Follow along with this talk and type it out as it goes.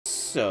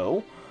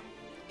So,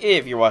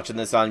 if you're watching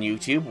this on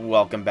YouTube,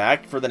 welcome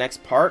back for the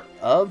next part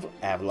of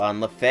Avalon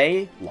Le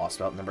Fae,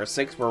 Lostbelt number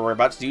 6, where we're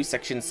about to do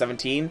Section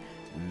 17,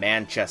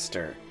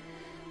 Manchester.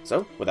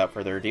 So, without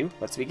further ado,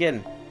 let's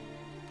begin.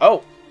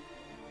 Oh!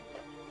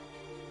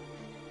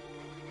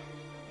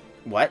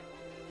 What?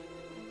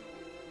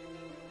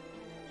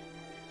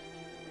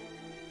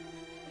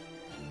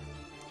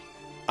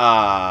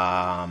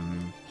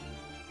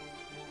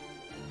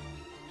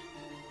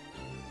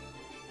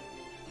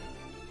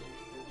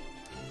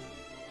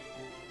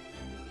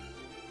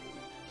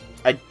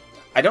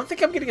 I don't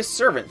think I'm getting a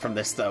servant from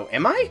this, though.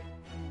 Am I?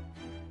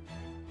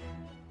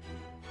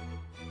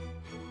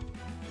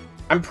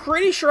 I'm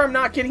pretty sure I'm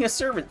not getting a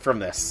servant from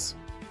this.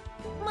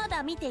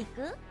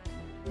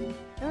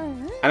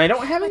 And I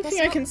don't have anything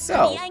I can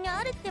sell. Can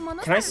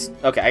I...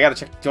 Okay, I gotta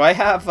check. Do I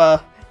have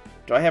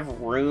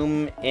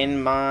room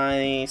in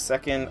my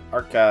second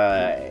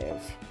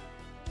archive?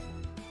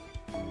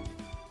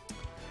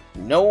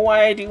 No,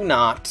 I do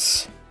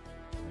not.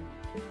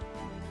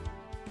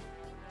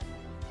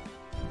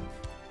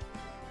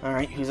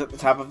 Alright, who's at the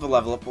top of the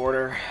level up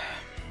order?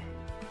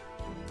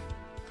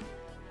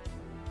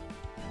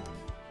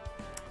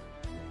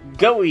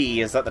 Goey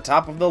is at the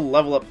top of the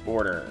level up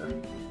order.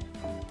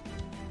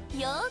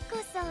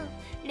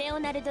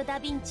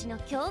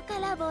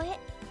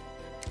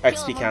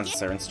 XP counts as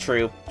servants.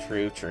 True.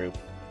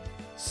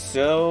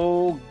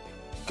 So,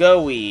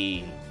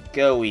 Goey.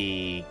 Oh,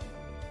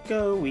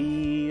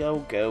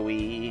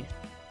 Goey.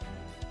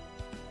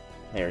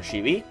 There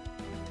she be.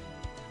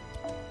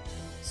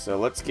 So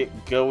let's get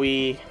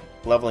Goey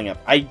leveling up.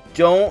 I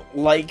don't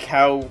like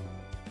how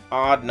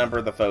odd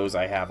number the foes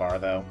I have are,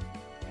 though.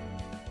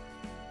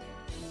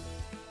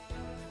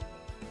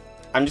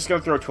 I'm just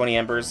going to throw 20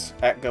 embers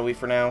at Goey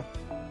for now,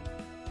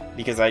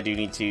 because I do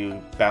need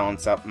to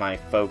balance up my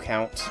foe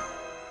count.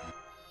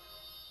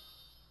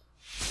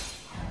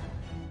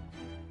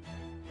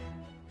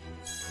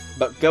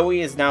 But Goey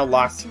is now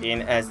locked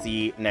in as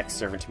the next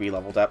servant to be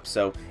leveled up,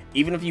 so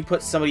even if you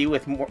put somebody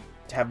with more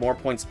to have more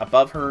points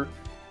above her,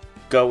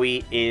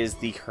 Goey is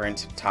the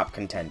current top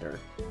contender.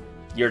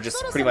 You're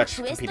just pretty much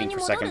competing for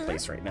second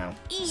place right now.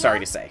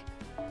 Sorry to say.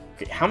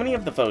 Okay, how many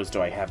of the foes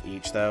do I have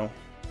each, though?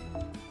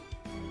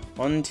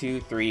 1, 2,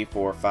 3,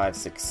 4, 5,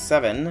 6,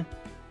 7.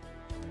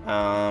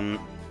 I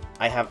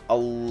have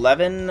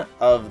 11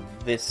 of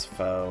this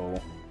foe.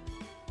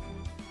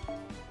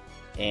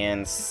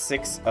 And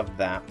 6 of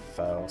that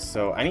foe.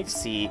 So I need to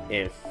see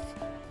if...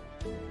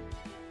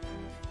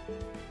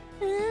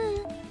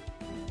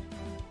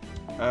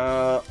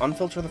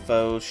 unfilter the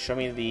foes, show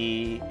me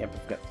the... Yep,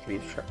 I've got 3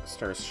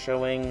 stars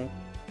showing.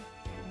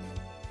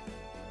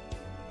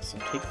 So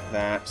take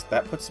that.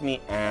 That puts me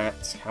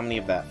at... How many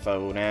of that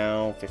foe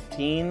now?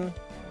 15?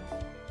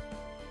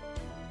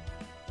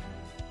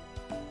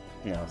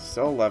 No,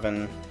 still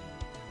 11.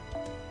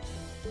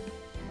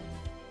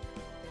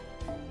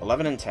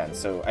 11 and 10.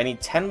 So I need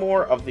 10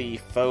 more of the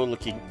foe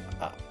looking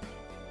up.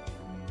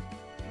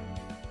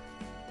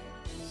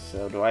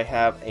 So do I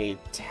have a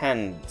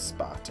 10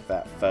 spot of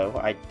that foe?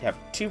 I have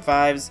 2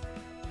 5s.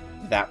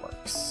 That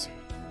works.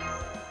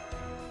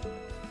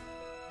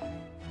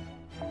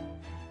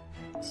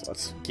 So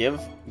let's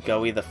give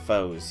Goey the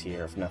foes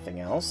here, if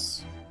nothing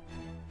else.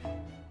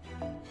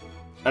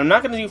 And I'm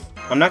not gonna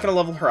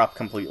level her up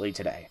completely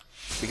today,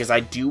 because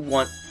I do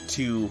want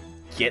to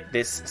get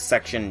this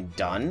section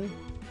done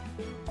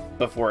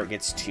before it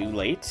gets too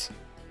late.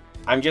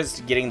 I'm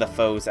just getting the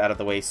foes out of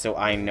the way so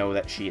I know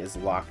that she is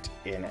locked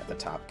in at the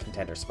top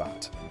contender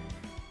spot.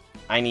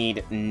 I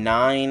need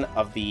 9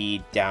 of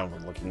the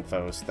downward-looking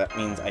foes. That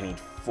means I need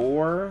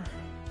 4.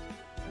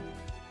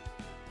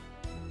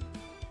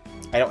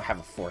 I don't have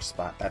a 4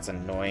 spot. That's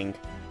annoying.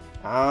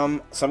 So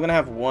I'm going to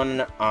have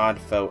 1 odd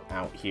foe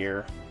out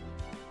here.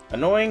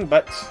 Annoying,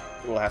 but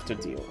we'll have to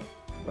deal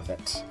with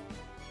it.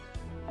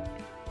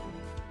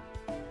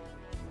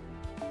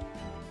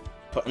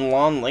 Putting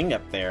Lon Ling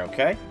up there,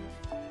 okay?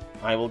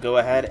 I will go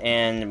ahead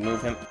and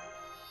move him...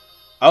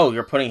 Oh,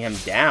 you're putting him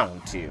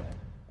down, too.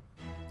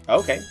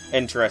 Okay,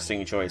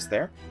 interesting choice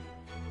there.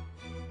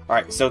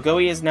 Alright, so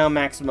Goey is now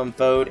maximum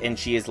foed, and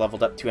she is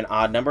leveled up to an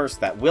odd number, so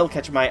that will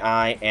catch my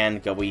eye,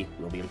 and Goey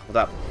will be leveled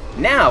up.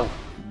 Now,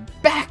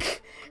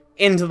 back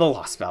into the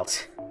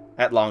Lostbelt,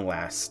 at long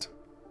last.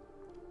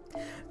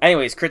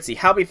 Anyways, Critzy,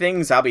 how be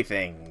things, how be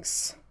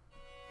things?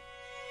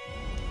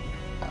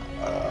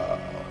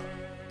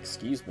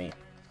 Excuse me.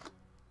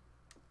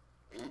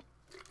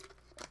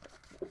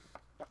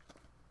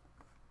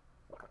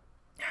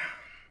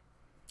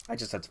 I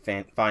just have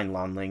to find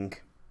Lon Ling.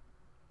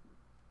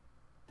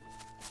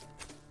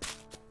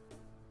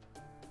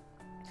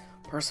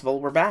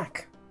 Percival, we're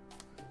back.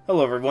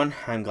 Hello everyone,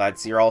 I'm glad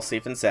to see you're all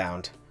safe and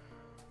sound.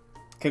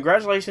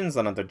 Congratulations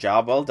on another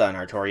job well done,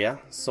 Artoria.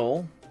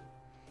 Soul.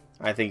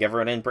 I think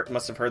everyone in Britain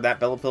must have heard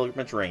that bell of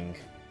pilgrimage ring.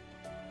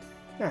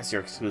 As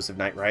your exclusive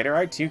Knight Rider,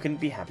 I too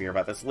couldn't be happier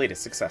about this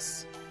latest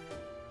success.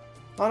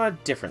 On a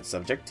different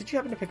subject, did you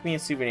happen to pick me a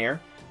souvenir?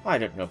 I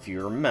don't know if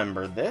you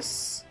remember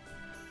this,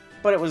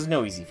 but it was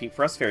no easy feat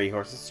for us ferry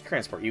horses to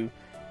transport you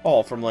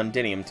all from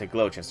Londinium to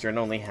Gloucester in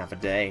only half a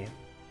day.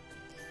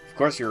 Of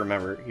course you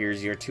remember.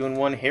 Here's your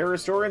 2-in-1 hair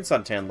restore and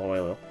suntan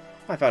oil.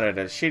 I found it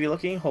at a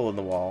shady-looking hole in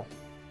the wall.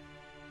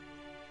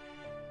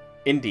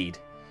 Indeed.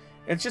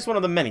 It's just one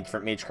of the many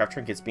different Magecraft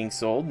trinkets being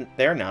sold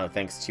there now,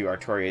 thanks to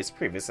Artoria's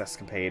previous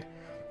escapade.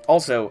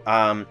 Also,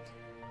 I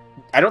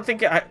don't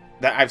think that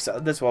I've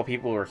said this while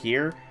people were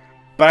here,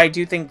 but I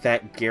do think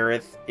that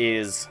Gareth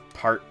is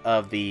part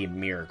of the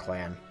Mirror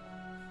Clan.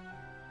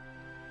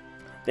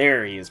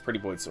 There he is, Pretty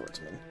Boy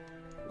Swordsman.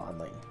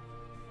 Lonling.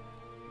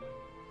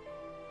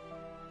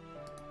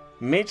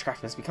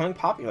 Magecraft is becoming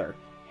popular.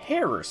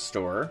 Hair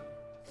restore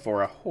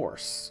for a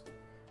horse.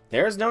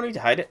 There's no need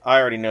to hide it. I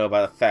already know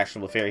about a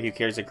fashionable fairy who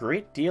cares a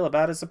great deal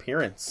about his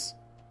appearance.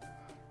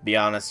 Be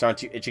honest,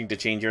 aren't you itching to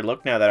change your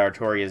look now that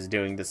Artoria is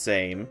doing the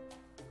same?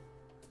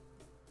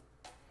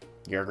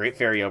 You're a great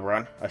fairy,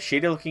 Oberon. A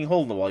shady-looking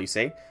hole in the wall, you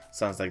say?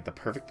 Sounds like the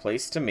perfect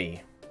place to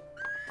me.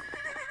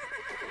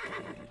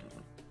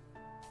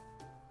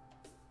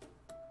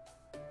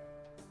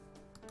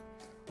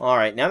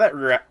 Alright, now that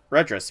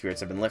Redress spirits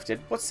have been lifted,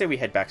 let's say we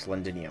head back to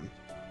Londinium.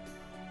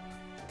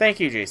 Thank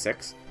you,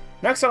 J6.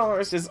 Next on our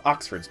list is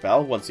Oxford's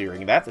Bell. Once we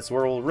ring that, this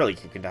world will really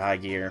kick into high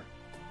gear.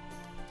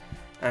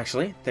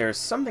 Actually, there's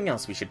something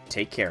else we should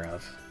take care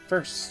of.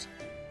 First,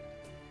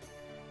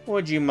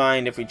 would you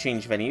mind if we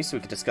change venues so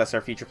we could discuss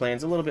our future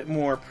plans a little bit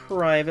more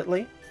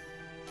privately?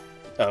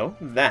 Oh,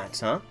 that,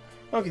 huh?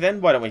 Okay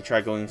then, why don't we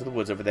try going into the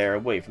woods over there,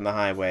 away from the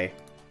highway?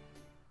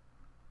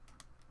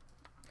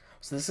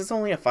 So this is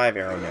only a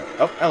 5-arrow note.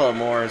 Oh, hello,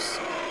 Moors.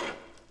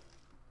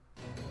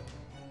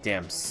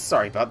 Damn,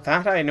 sorry about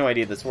that. I had no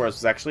idea this forest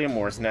was actually a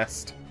Moor's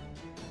nest.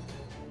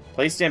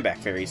 Please stand back,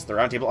 fairies. The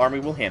Round Table Army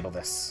will handle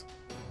this.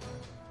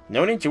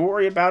 No need to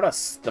worry about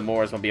us. The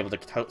Moors won't be able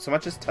to so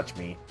much as touch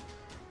me.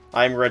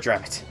 I'm Red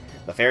Rabbit,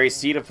 the fairy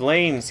seed of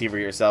flame. See for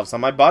yourselves how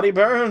my body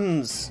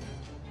burns.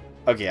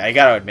 Okay, I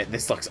gotta admit,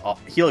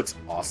 he looks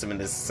awesome in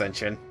this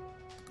ascension.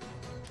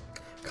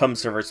 Come,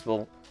 Sir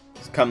Versible.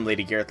 Come,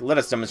 Lady Gareth. Let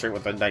us demonstrate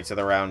what the Knights of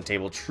the Round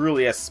Table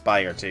truly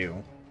aspire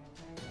to.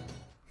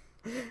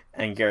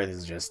 And Gareth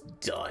is just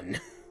done.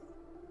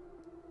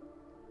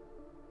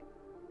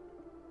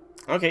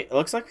 Okay, it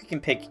looks like we can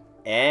pick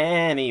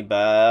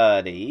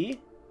anybody.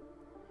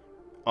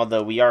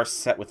 Although we are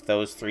set with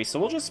those 3, so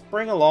we'll just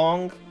bring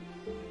along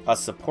a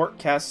support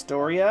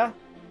Castoria,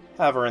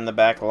 have her in the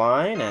back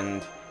line,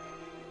 and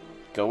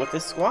go with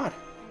this squad.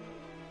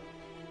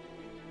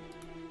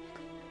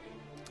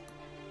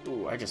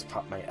 Ooh, I just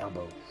popped my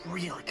elbow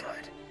really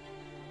good.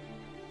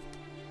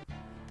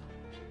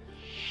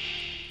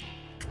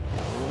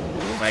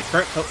 My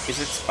current coat is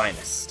its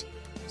finest,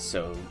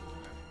 so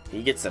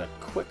he gets a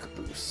quick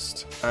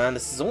boost. And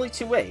this is only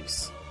 2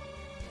 waves.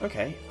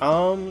 Okay,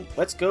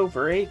 let's go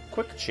for a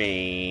quick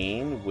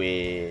chain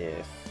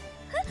with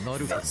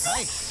this.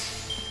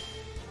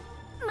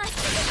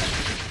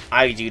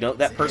 I do note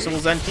that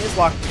Percival's NP is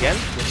locked again,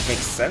 which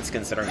makes sense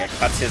considering it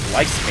cuts his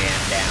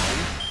lifespan down.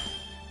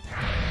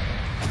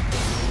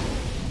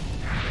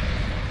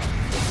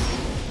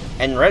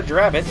 And Red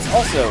Rabbit's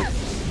also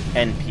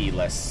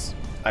NP-less,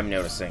 I'm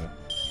noticing.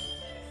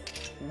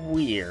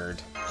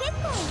 Weird.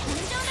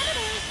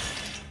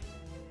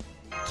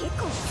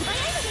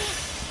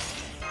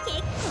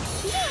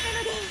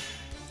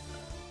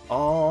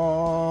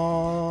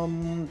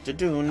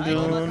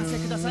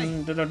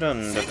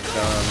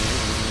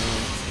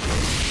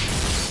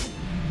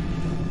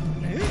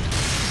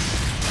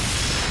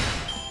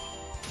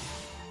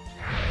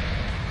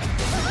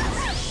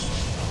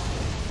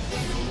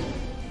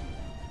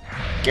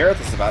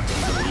 Gareth is about to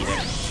be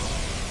deleted.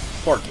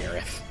 Poor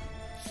Gareth.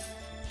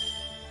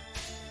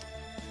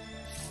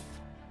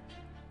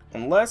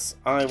 Unless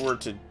I were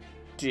to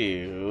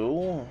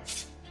do...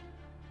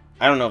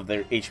 I don't know if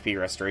their HP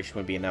restoration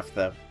would be enough,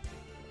 though.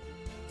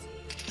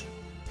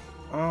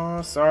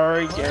 Oh,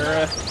 sorry,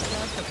 Gareth.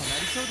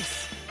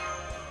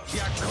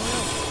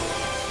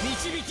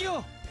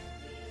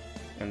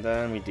 And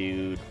then we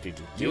do...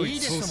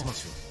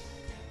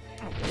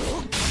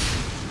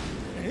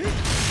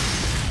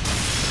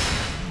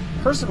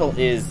 Percival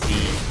is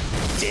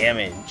the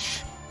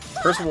damage.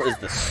 Percival is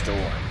the storm.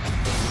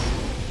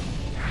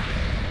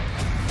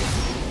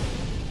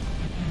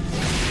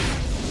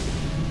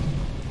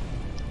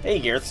 Hey,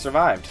 Gareth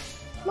survived.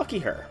 Lucky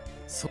her.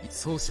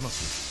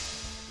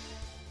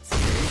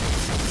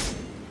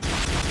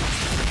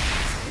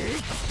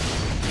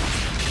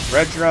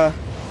 Redra,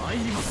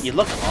 you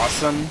look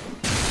awesome,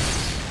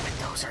 but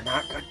those are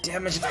not good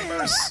damage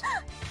numbers.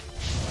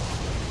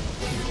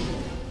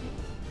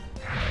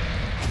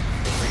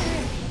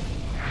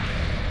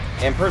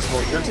 And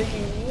Percival, you're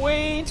taking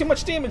way too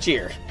much damage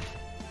here.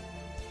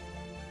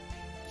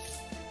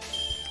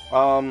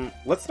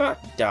 Let's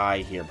not die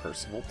here,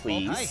 Percival,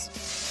 please.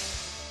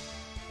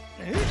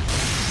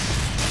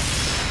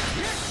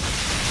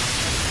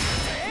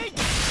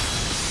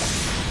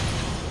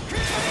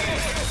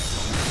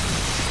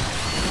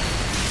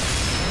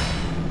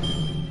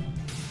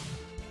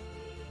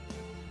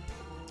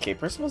 Okay,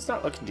 Percival's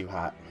not looking too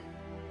hot.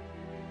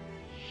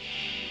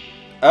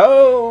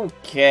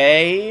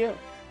 Okay.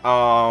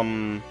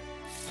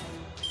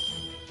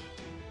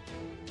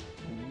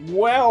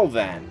 Well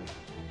then.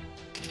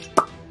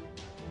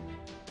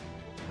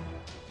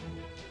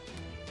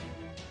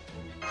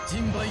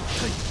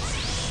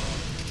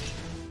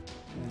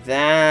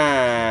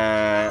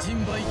 That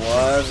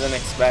wasn't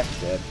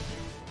expected.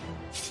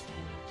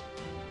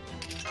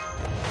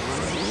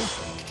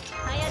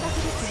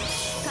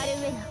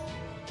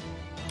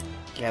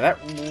 Yeah, that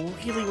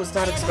really was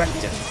not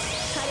expected.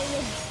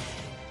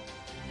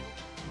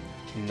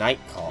 Night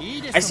Call.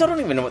 I still don't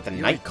even know what the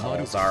Night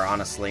Calls are,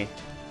 honestly.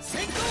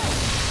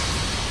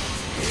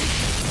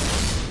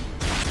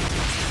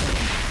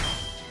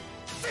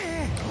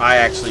 I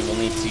actually will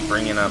need to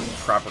bring in a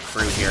proper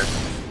crew here.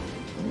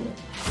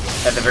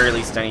 At the very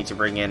least, I need to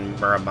bring in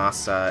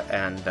Muramasa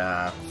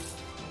and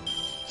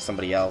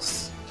somebody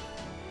else.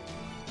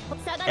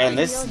 And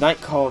this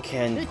Night Call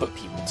can put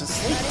people to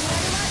sleep.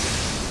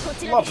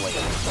 Lovely.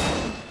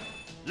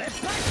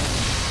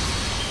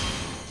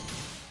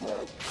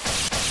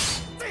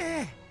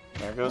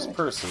 There goes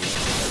Percy.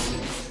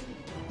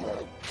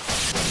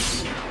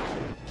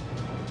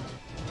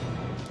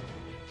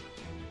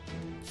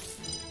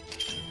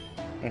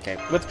 Okay,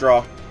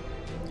 withdraw.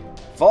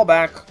 Fall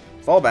back.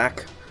 Fall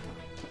back.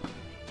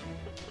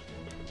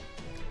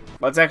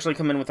 Let's actually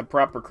come in with a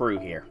proper crew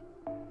here.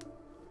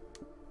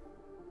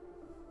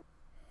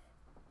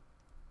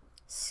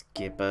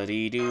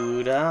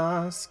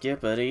 Skippity-doo-dah,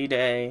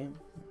 skippity-day.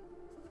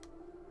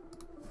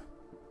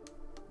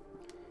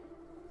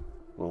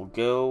 We'll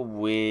go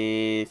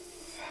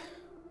with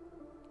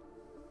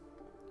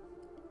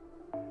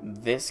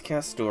this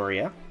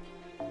Castoria.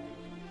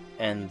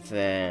 And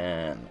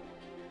then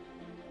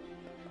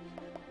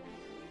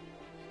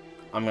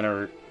I'm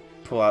gonna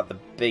pull out the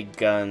big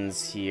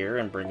guns here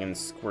and bring in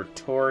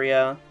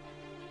Squirtoria.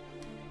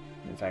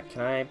 In fact,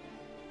 can I...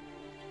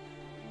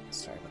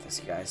 Sorry about this,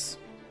 you guys.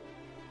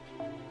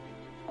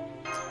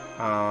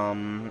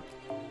 And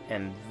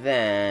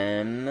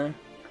then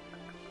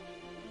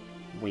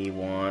we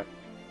want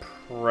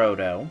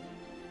Proto.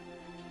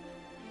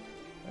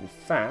 In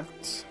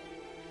fact,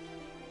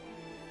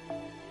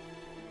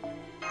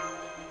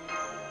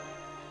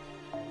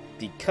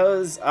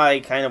 because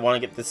I kind of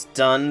want to get this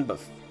done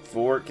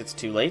before it gets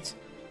too late,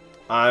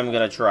 I'm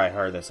gonna try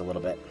hard this a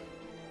little bit.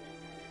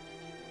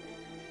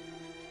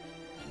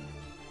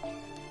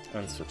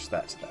 And switch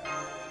that to that.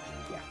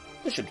 Yeah,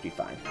 this should be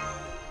fine.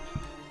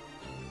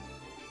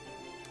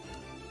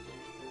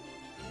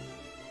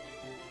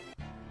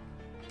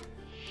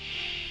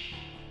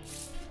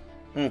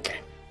 Okay.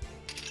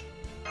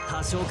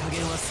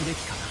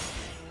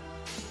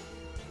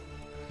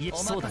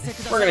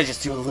 We're gonna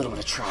just do a little bit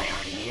of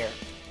try-harding here.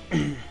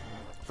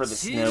 For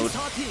this node.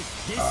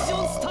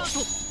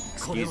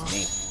 Excuse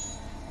me.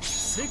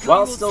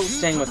 While still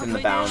staying within the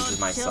bounds of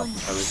my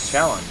self-imposed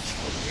challenge.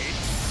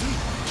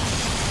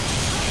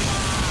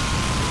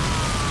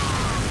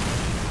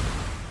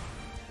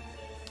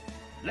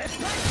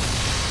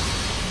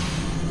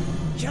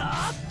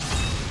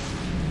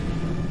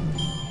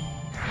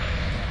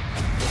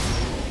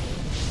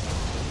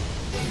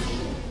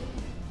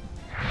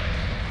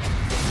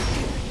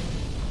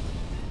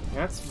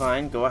 That's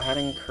fine. Go ahead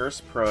and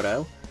curse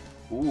Proto.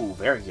 Ooh,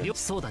 very good. Node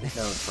from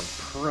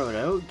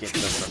Proto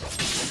gets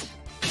us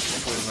a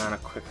good amount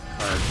of quick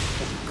cards.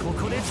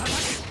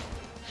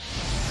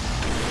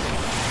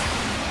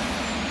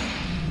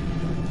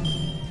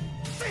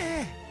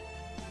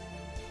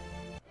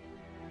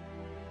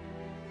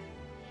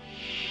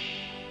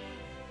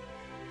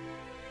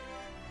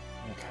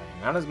 Okay,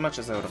 not as much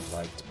as I would have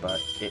liked,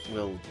 but it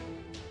will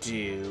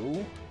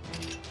do.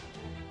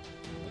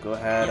 Go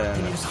ahead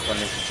and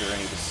replenish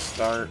Journey to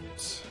start.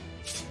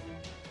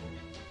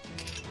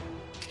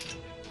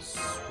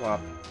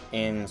 Swap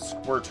in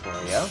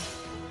Squirtoria.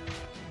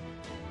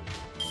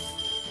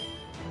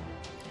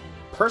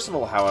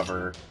 Percival,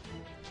 however,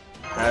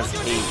 has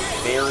a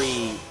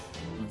very,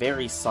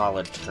 very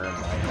solid turn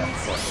lined up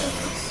for him,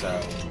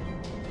 so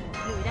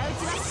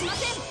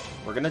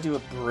we're gonna do a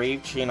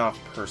Brave Chain off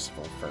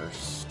Percival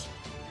first.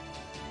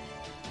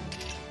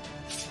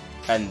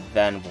 And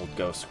then we'll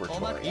go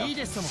Squirtoria.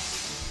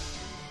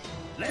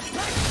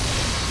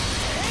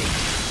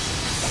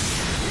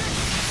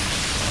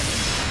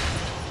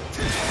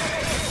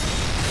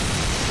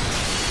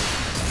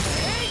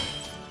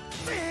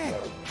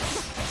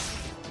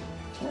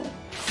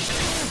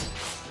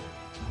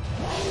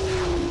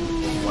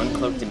 One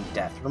Cloaked in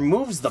Death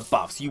removes the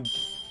buffs, you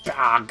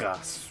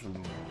bagas.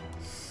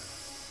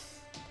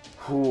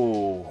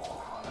 Ooh,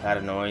 that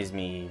annoys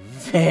me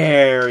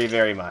very,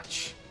 very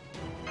much.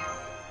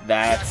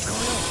 That's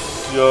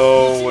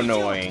so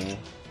annoying.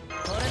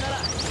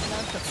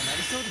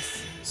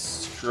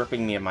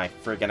 Stripping me of my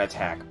friggin'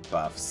 attack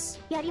buffs.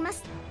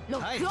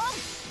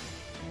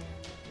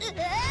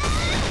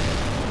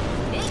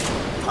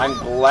 I'm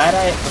glad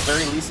I, at the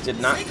very least, did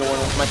not go in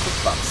with my quick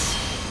buffs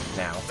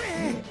now.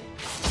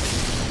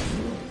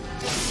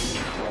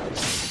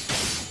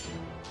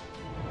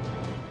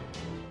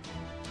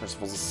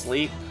 Percival's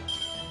asleep.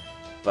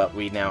 But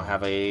we now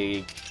have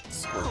a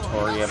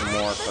Squirtoria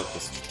more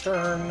focused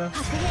turn.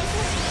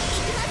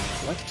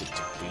 Like it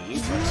to be,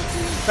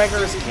 but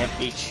beggars can't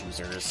be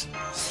choosers.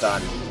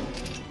 Stun.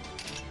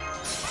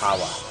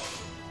 Power.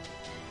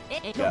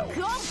 Go.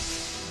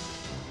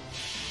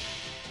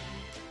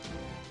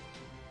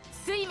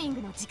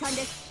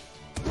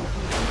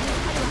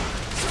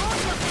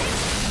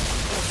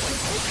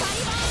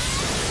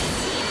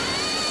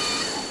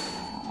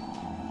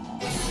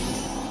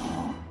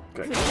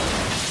 Good.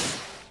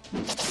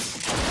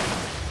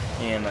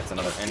 And that's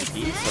another NP, so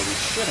we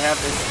should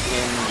have this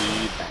in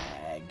the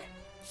bag.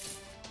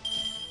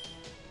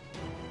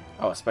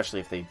 Oh, especially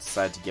if they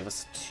decide to give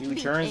us 2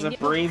 turns of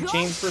Brave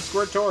Chains for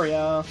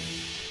Squirtoria.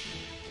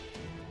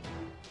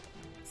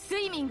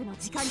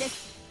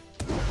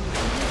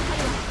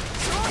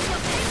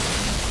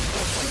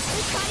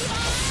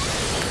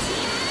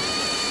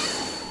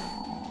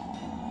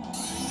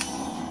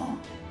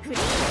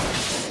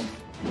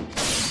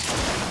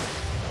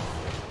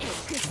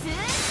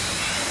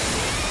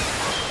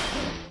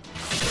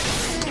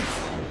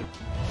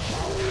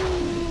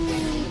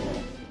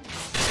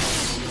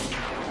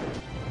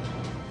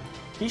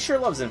 He sure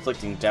loves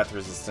inflicting death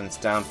resistance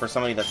down for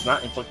somebody that's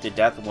not inflicted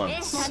death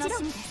once. Well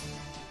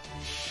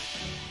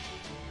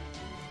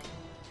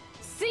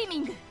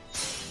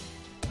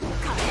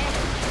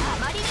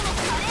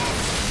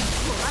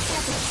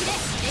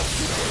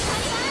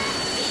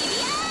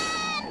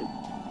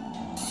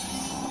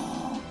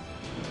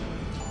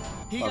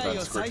done,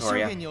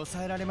 Squirtoria.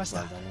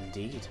 Well done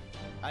indeed.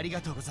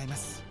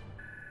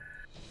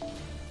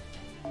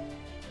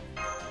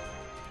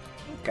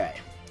 Okay.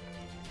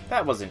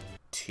 That wasn't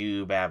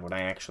too bad when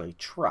I actually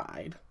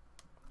tried.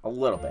 A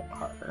little bit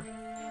harder.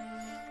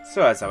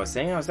 So as I was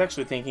saying, I was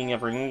actually thinking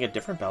of ringing a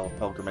different bell of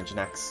pilgrimage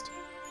next.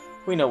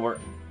 We know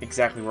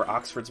exactly where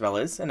Oxford's bell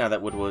is, and now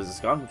that Woodwose is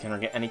gone, we can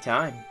ring it any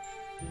time.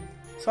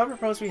 So I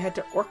propose we head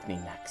to Orkney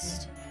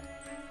next.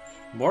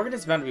 Morgan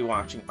is bound to be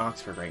watching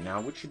Oxford right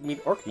now, which should mean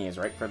Orkney is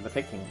right for the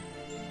picking.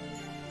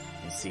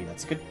 You see,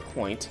 that's a good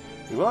point.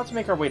 We will have to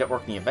make our way to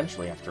Orkney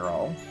eventually, after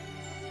all.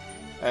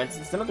 And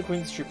since none of the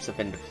Queen's troops have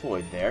been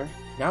deployed there,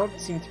 now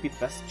would seem to be the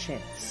best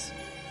chance.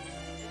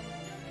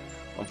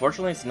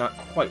 Unfortunately, it's not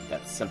quite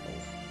that simple.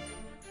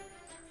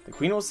 The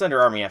Queen will send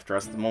her army after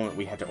us the moment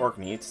we head to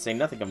Orkney, to say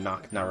nothing of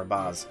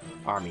Nak-Naraba's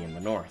army in the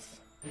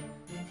north.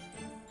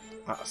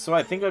 So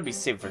I think it would be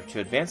safer to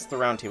advance the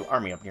Round Table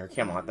army up near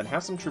Camelot than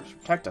have some troops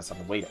protect us on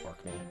the way to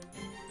Orkney.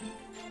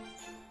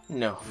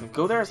 No, if we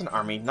go there as an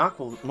army, Nak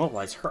will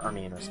mobilize her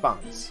army in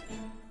response.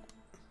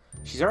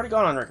 She's already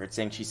gone on record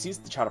saying she sees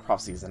the Child of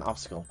Prophecy as an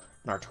obstacle,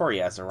 and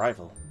Artoria as a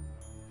rival.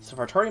 So if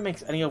Artoria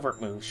makes any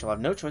overt moves, she'll have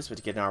no choice but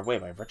to get in our way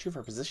by virtue of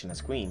her position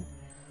as queen.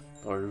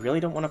 But we really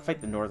don't want to fight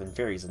the Northern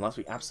Fairies unless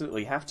we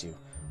absolutely have to.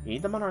 We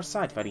need them on our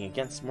side fighting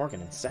against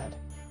Morgan instead.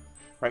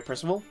 Right,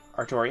 Percival?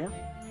 Artoria?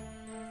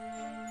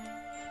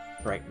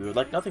 Right, we would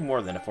like nothing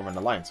more than to form an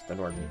alliance with the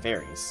Northern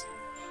Fairies.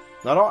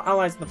 Not all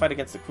allies in the fight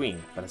against the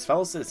Queen, but as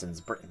fellow citizens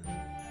of Britain.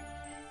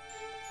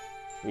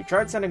 We've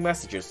tried sending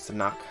messages to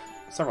Nak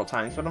several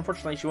times, but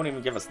unfortunately she won't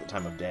even give us the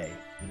time of day.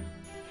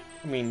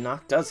 I mean,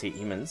 Nak does hate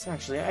humans.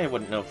 Actually, I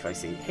wouldn't know if I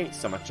say hate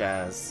so much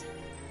as...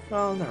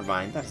 Well, never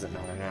mind, that doesn't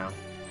matter now.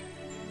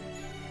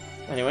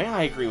 Anyway,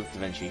 I agree with Da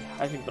Vinci.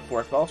 I think the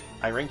 4th belt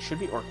I rank should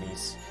be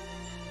Orkney's.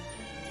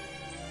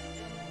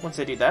 Once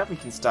I do that, we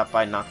can stop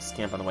by Nak's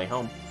camp on the way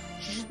home.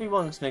 She should be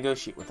willing to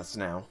negotiate with us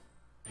now.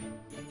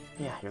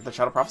 Yeah, you're the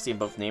Child of Prophecy in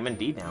both name and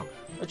deed now.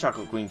 The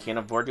Chocolate Queen can't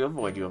afford to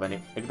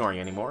ignore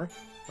you anymore.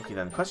 Okay,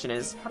 then the question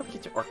is, how do we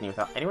get to Orkney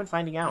without anyone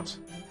finding out?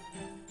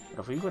 What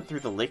if we went through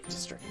the Lake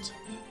District?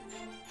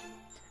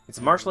 It's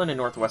marshland in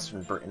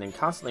northwestern Britain and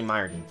constantly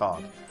mired in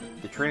fog.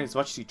 The terrain is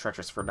much too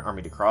treacherous for an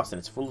army to cross, and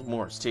it's full of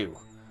moors too.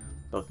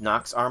 Both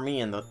Nak's army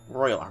and the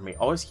Royal Army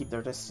always keep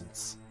their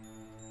distance.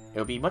 It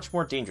would be a much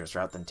more dangerous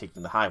route than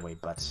taking the highway,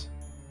 but...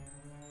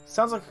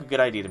 Sounds like a good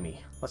idea to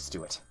me. Let's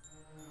do it.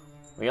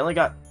 We only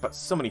got but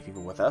so many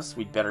people with us,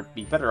 we'd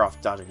be better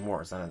off dodging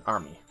wars than an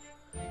army.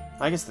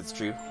 I guess that's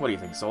true. What do you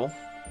think, Soul?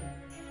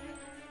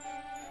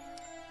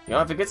 You know,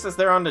 if it gets us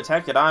there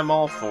undetected, I'm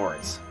all for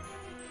it.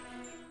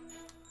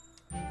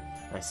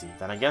 I see.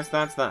 Then I guess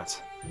that's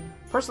that.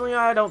 Personally,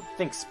 I don't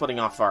think splitting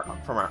off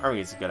from our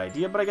army is a good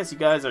idea, but I guess you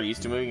guys are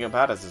used to moving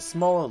about as a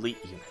small elite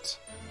unit.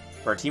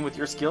 For a team with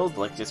your skills, the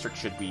Lake District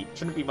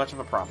shouldn't be much of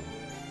a problem.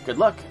 Good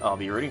luck. I'll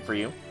be rooting for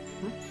you.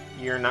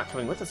 You're not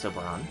coming with us,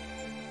 Oberon.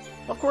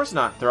 Of course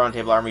not. The Round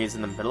Table army is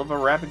in the middle of a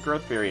rapid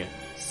growth period.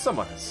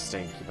 Someone has to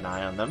stay and keep an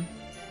eye on them.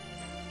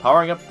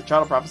 Powering up the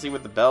Child of Prophecy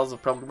with the Bells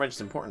of Pilgrimage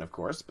is important, of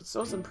course, but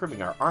so is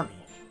improving our army.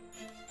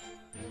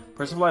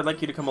 Percival, I'd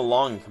like you to come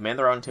along and command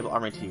the Round Table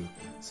army to you,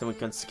 so we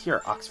can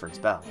secure Oxford's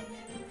bell.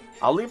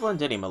 I'll leave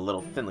Londinium a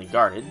little thinly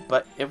guarded,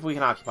 but if we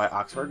can occupy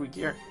Oxford, we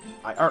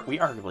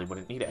arguably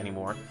wouldn't need it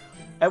anymore.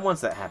 And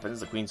once that happens,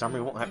 the Queen's army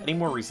won't have any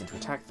more reason to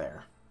attack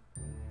there.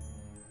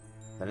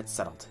 Then it's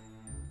settled.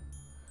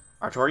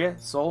 Artoria,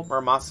 Sol,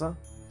 Muramasa,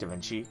 Da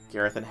Vinci,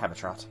 Gareth, and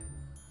Habitrot.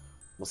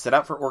 We'll set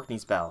out for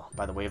Orkney's Bell,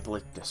 by the way of the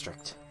Lake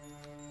District.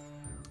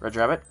 Red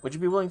Rabbit, would you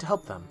be willing to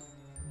help them?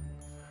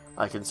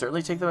 I can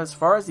certainly take them as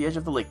far as the edge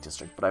of the Lake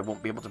District, but I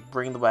won't be able to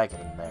bring the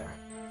wagon in there.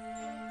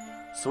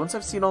 So once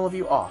I've seen all of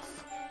you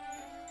off,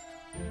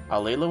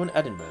 I'll lay low in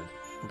Edinburgh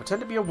and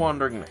pretend to be a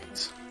wandering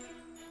knight.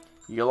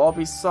 You'll all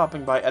be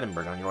stopping by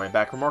Edinburgh on your way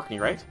back from Orkney,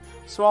 right?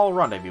 So I'll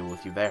rendezvous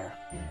with you there.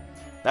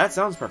 That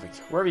sounds perfect.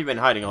 Where have you been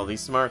hiding all these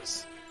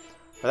smarts?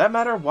 For that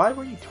matter, why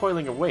were you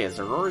toiling away as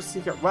Aurora's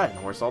secret riding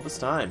horse all this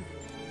time?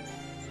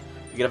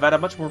 You could have had a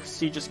much more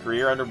prestigious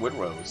career under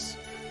Woodrose.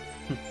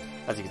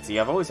 As you can see,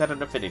 I've always had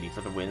an affinity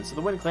for the Wind, so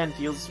the Wind Clan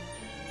feels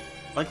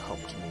like home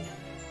to me.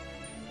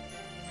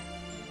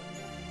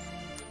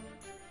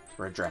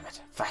 We're a Drabbit,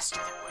 faster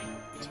than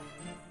wind.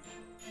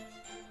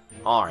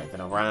 Alright,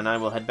 then O'Brien and I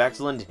will head back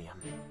to Londinium.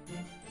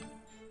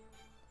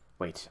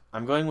 Wait,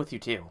 I'm going with you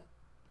too.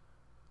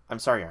 I'm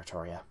sorry,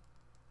 Artoria.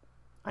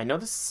 I know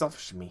this is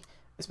selfish of me,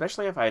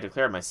 especially if I had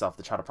declared myself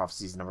the Child of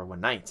Prophecy's #1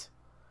 knight.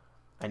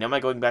 I know my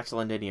going back to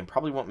Londinium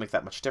probably won't make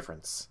that much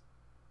difference.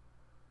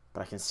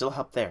 But I can still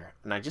help there,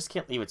 and I just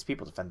can't leave its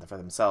people to fend for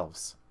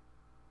themselves.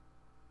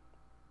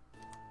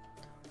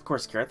 Of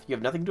course, Gareth, you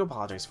have nothing to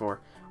apologize for.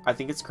 I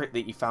think it's great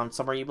that you found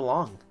somewhere you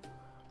belong.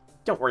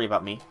 Don't worry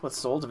about me. With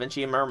Sol, Da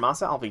Vinci, and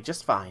Muramasa, I'll be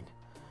just fine.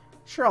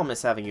 Sure, I'll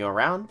miss having you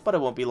around, but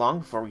it won't be long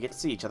before we get to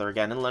see each other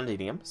again in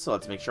Londinium, so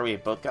let's make sure we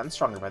have both gotten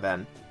stronger by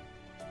then.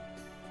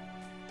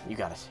 You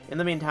got it. In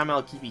the meantime,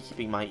 I'll be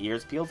keeping my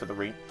ears peeled for the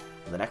ring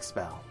of the next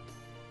spell.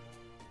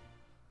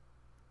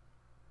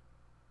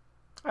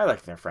 I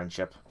like their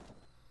friendship.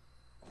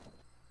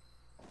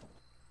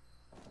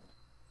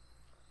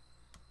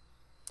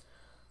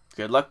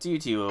 Good luck to you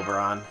too,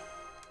 Oberon.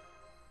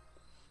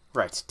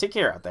 Right, take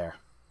care out there.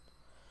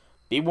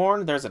 Be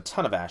warned, there's a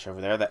ton of ash over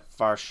there that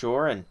far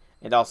shore, and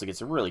it also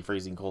gets really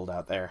freezing cold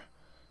out there.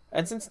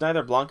 And since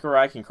neither Blanca or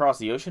I can cross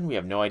the ocean, we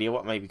have no idea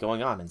what might be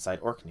going on inside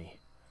Orkney.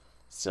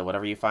 Still,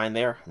 whatever you find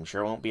there, I'm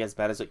sure it won't be as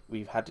bad as what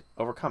we've had to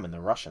overcome in the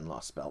Russian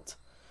Lostbelt.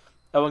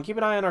 Oh, and keep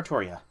an eye on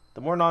Artoria.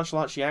 The more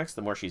nonchalant she acts,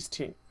 the more she's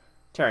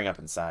tearing up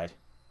inside.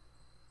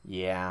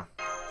 Yeah,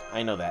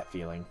 I know that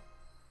feeling.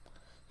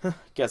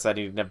 Guess I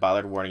didn't have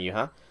bothered warning you,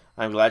 huh?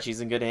 I'm glad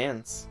she's in good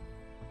hands.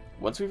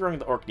 Once we've rung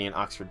the Orkney and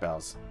Oxford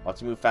bells, I'll have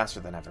to move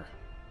faster than ever.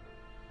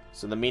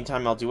 So in the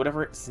meantime, I'll do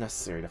whatever is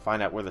necessary to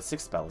find out where the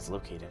 6th bell is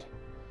located.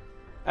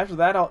 After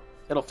that,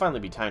 it'll finally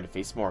be time to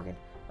face Morgan,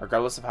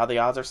 regardless of how the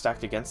odds are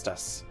stacked against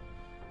us.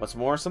 What's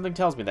more, something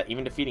tells me that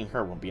even defeating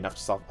her won't be enough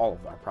to solve all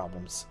of our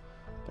problems.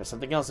 There's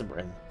something else in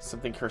Britain,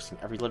 something cursing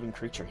every living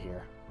creature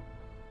here.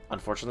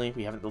 Unfortunately,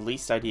 we haven't the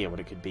least idea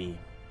what it could be.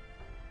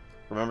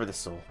 Remember this,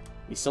 Sol.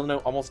 We still know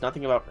almost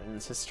nothing about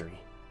Britain's history.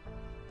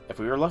 If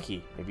we were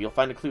lucky, maybe you'll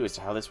find a clue as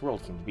to how this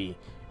world came to be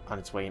on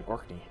its way in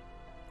Orkney.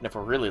 And if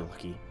we're really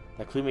lucky,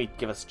 that clue may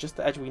give us just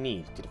the edge we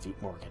need to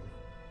defeat Morgan.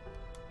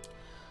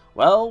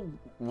 Well,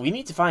 we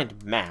need to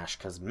find Mash,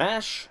 because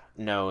Mash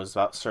knows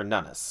about Sir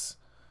Nunus,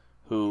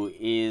 who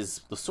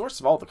is the source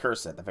of all the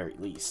curse at the very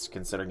least,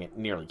 considering it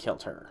nearly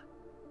killed her.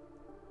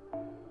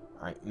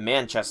 Alright,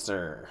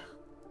 Manchester.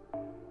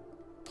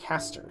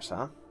 Casters,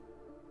 huh?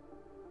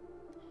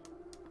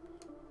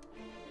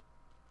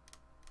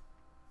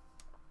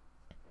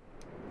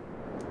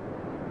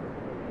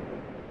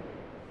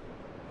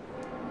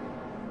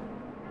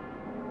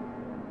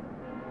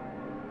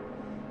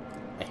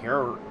 I hear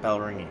a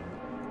bell ringing.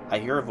 I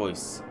hear a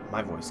voice.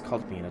 My voice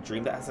called me in a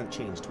dream that hasn't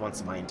changed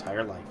once in my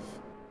entire life.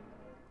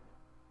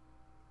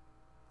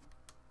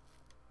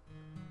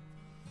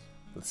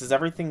 This is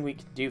everything we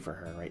can do for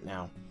her right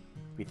now.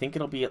 We think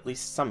it'll be at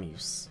least some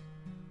use.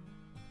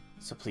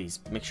 So please,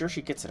 make sure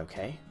she gets it,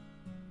 okay?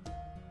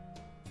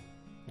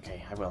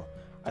 Okay, I will.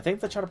 I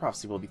think the Child of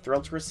Prophecy will be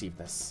thrilled to receive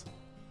this.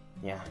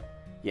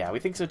 Yeah, we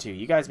think so too.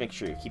 You guys make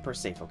sure you keep her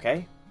safe,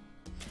 okay?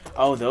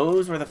 Oh,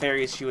 those were the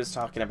fairies she was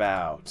talking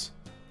about.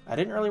 I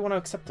didn't really want to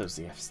accept those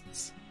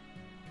gifts.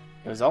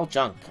 It was all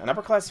junk. An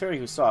upper-class fairy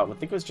who saw it would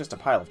think it was just a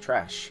pile of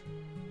trash.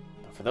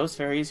 But for those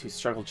fairies who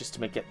struggled just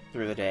to make it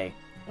through the day,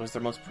 it was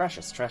their most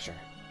precious treasure.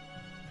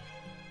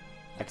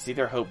 I could see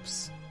their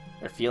hopes,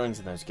 their feelings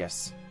in those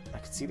gifts. I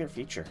could see their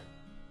future.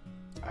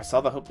 I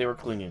saw the hope they were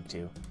clinging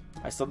to.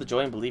 I saw the joy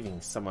in believing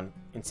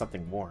in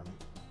something warm.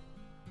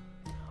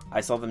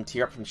 I saw them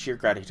tear up from sheer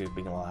gratitude of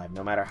being alive,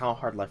 no matter how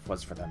hard life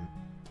was for them.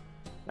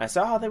 And I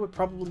saw how they would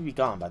probably be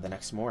gone by the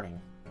next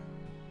morning.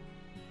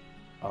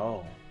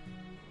 Oh.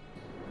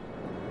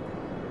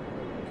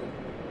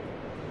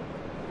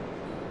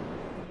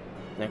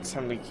 Next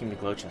time we came to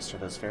Gloucester,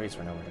 those fairies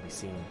were nowhere to be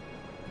seen.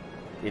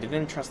 They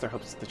didn't entrust their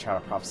hopes to the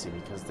Child of Prophecy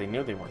because they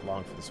knew they weren't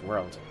long for this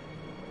world.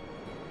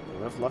 They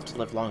would have loved to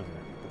live longer,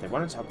 but they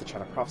wanted to help the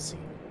Child of Prophecy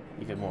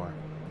even more.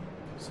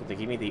 So they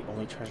gave me the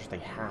only treasure they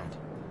had.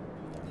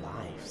 Their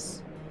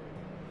lives.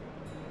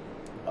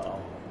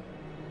 Oh.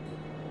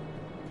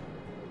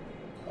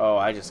 Oh,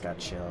 I just got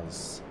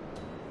chills.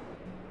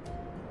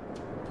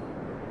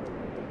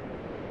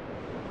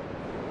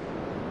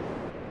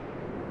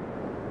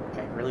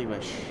 I really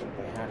wish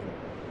they hadn't.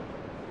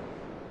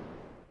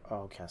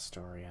 Oh,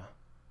 Castoria.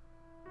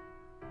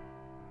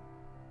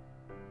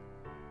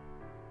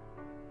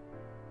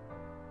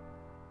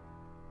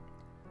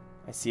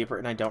 I see a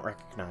Britain I don't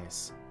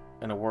recognize.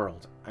 in a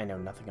world I know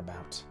nothing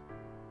about.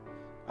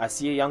 I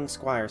see a young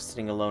squire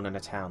sitting alone in a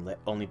town lit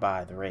only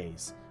by the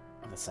rays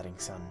of the setting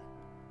sun.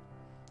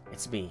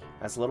 It's me,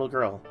 as a little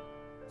girl,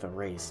 though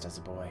raised as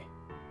a boy.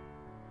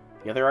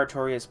 The other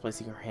Artoria is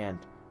placing her hand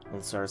on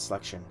the sword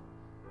selection,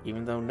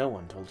 even though no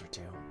one told her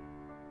to.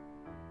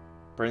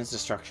 Britain's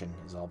destruction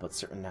is all but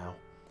certain now.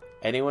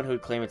 Anyone who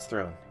would claim its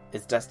throne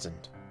is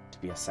destined to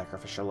be a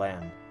sacrificial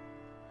lamb.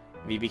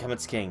 If you become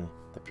its king,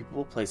 the people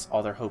will place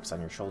all their hopes on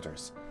your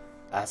shoulders,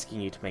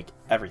 asking you to make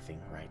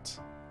everything right.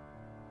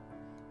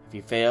 If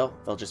you fail,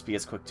 they'll just be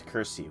as quick to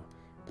curse you,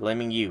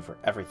 blaming you for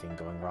everything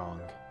going wrong.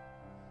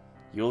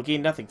 You will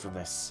gain nothing from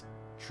this.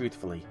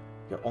 Truthfully,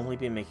 you'll only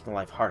be making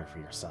life harder for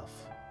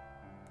yourself.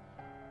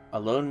 A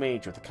lone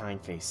mage with a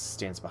kind face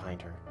stands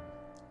behind her,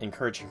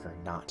 encouraging her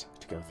not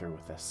to go through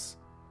with this.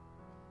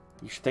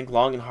 You should think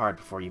long and hard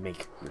before you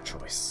make your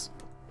choice.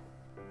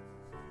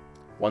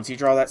 Once you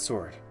draw that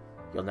sword,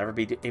 you'll never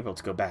be able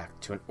to go back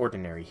to an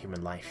ordinary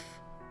human life.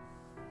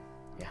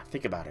 Yeah,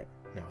 think about it.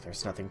 No,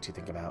 there's nothing to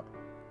think about.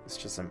 This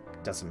just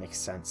doesn't make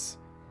sense.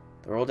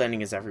 The world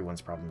ending is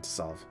everyone's problem to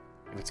solve.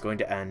 If it's going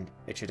to end,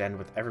 it should end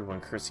with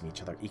everyone cursing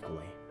each other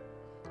equally.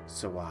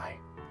 So why?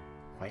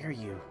 Why are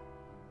you?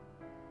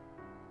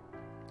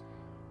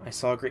 I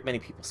saw a great many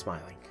people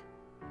smiling.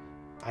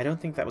 I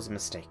don't think that was a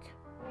mistake.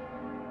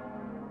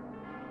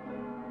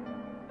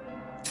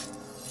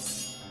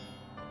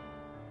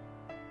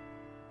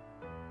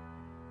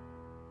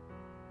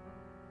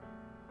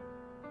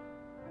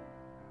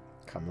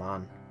 Come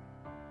on.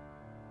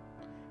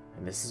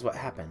 And this is what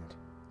happened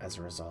as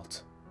a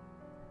result.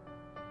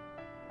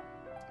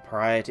 A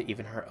pariah to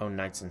even her own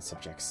knights and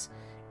subjects,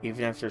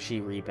 even after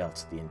she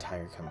rebuilt the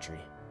entire country.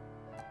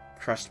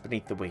 Crushed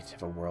beneath the weight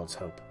of a world's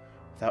hope,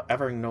 without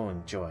ever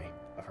knowing joy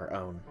of her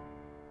own.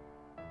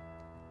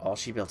 All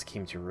she built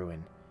came to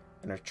ruin,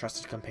 and her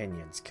trusted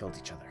companions killed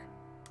each other.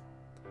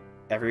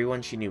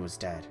 Everyone she knew was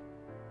dead,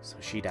 so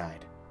she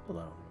died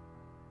alone.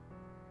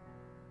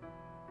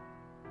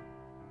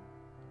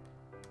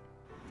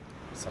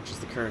 Such is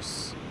the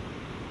curse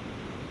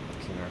of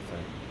King Arthur.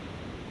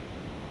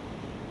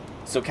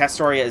 So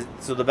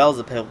so the bells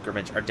of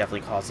pilgrimage are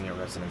definitely causing a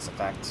resonance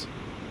effect.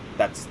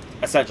 That's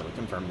essentially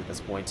confirmed at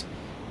this point.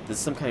 This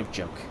is some kind of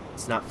joke.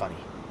 It's not funny.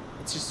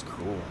 It's just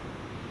cruel.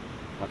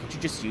 Why could you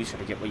just use her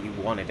to get what you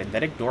wanted and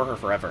then ignore her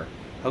forever?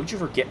 How would you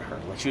forget her,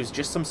 like she was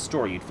just some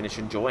story you'd finish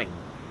enjoying?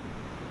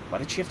 Why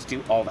did she have to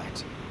do all that?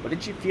 What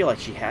did she feel like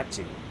she had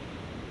to?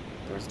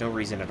 There was no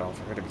reason at all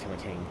for her to become a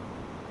king.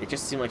 It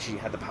just seemed like she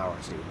had the power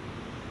to.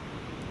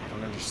 I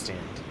don't understand.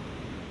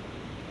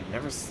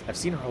 I've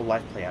seen her whole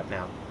life play out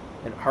now,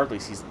 and it hardly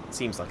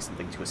seems like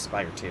something to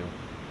aspire to.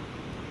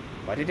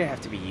 Why did it have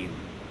to be you?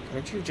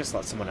 Couldn't you just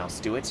let someone else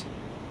do it?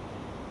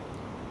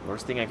 The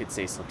worst thing I could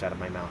say slipped out of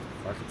my mouth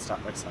before I could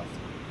stop myself.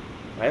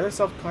 My other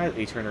self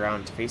quietly turned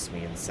around to face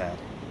me and said,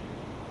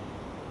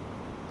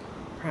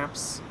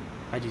 "Perhaps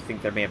I do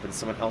think there may have been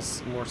someone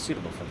else more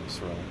suitable for this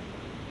role."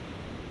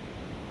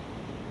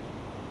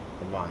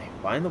 Then why?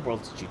 Why in the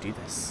world did you do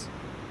this?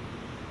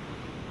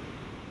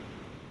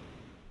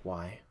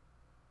 Why?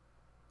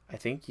 I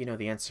think you know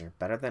the answer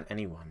better than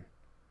anyone.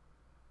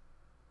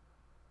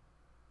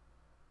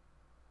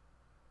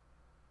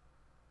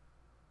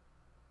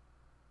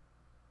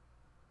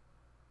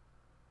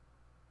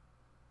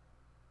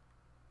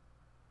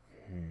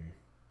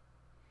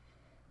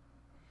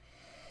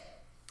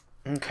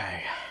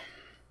 Okay.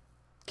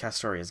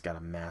 Castoria's got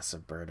a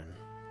massive burden.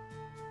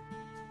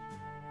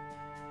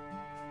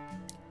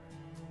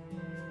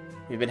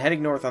 We've been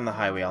heading north on the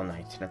highway all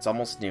night, and it's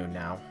almost noon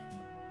now.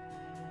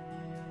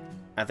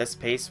 At this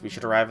pace, we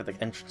should arrive at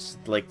the entrance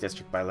to the Lake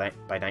District by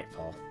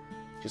nightfall.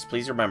 Just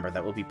please remember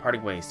that we'll be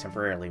parting ways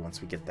temporarily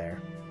once we get there.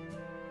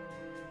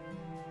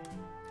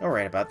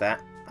 Alright about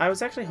that. I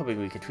was actually hoping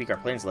we could tweak our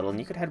plans a little and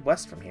you could head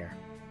west from here.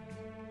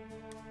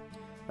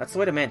 That's the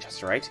way to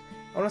Manchester, right?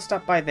 I want to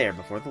stop by there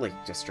before the Lake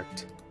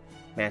District.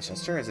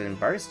 Manchester is in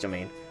Bard's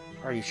domain.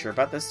 Are you sure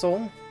about this,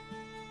 Soul?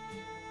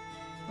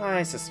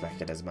 I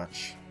suspected as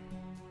much.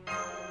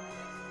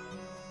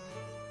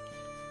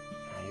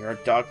 You're a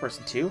dog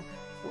person too?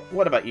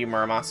 What about you,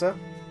 Muramasa?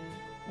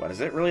 What,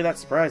 is it really that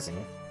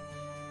surprising?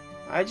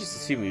 I just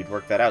assumed you'd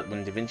work that out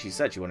when Da Vinci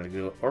said you wanted to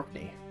go to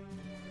Orkney.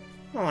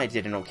 Well, I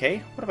did an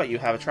okay. What about you,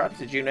 Havitrot?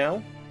 Did you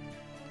know?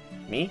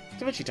 Me?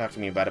 Da Vinci talked to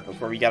me about it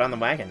before we got on the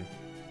wagon.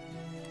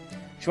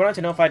 She wanted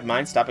to know if I'd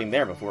mind stopping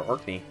there before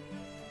Orkney.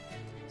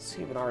 So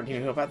you already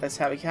knew about this,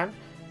 Havican?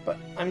 But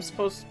I'm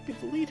supposed to be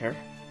the leader.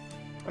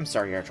 I'm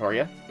sorry,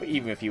 Artoria, but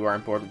even if you are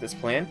on board with this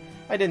plan,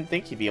 I didn't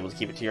think you'd be able to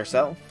keep it to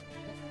yourself.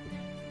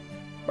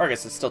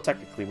 Vargas is still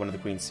technically one of the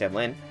Queen's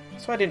Tamlin,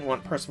 so I didn't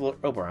want Percival or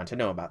Oberon to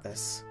know about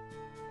this.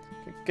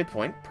 Good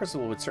point.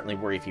 Percival would certainly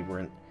worry if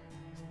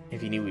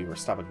he knew we were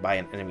stopping by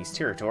an enemy's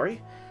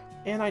territory,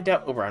 and I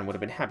doubt Oberon would have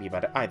been happy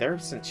about it either,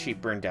 since she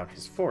burned down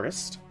his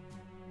forest.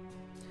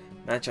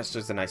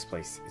 Manchester's a nice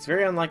place. It's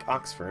very unlike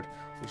Oxford,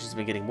 which has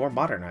been getting more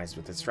modernized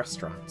with its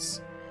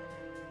restaurants.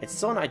 It's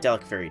still an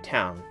idyllic fairy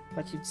town,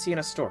 like you'd see in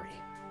a story.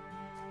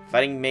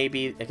 Fighting may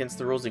be against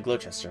the rules in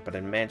Gloucester, but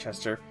in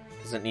Manchester,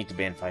 Doesn't need to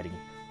ban fighting.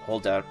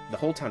 The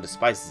whole town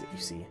despises it, you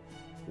see.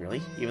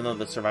 Really? Even though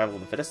the survival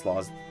of the fittest law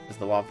is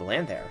the law of the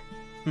land there?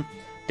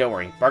 Don't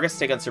worry, Barga's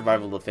take on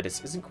survival of the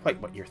fittest isn't quite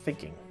what you're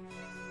thinking.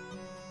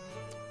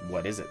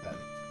 What is it, then?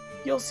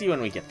 You'll see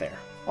when we get there.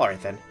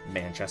 Alright then,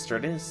 Manchester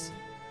it is.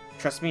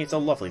 Trust me, it's a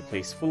lovely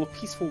place, full of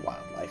peaceful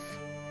wildlife.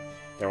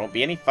 There won't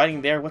be any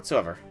fighting there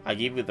whatsoever. I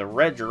give you the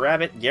Red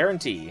Rabbit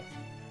guarantee.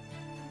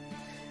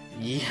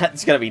 Yeah,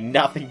 it's gonna be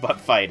nothing but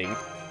fighting.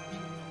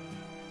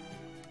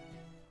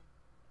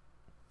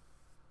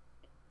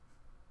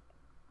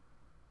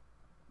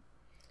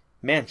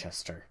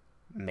 Manchester,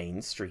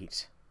 Main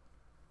Street.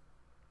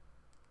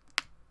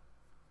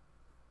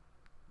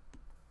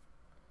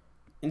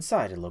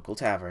 Inside a local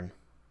tavern.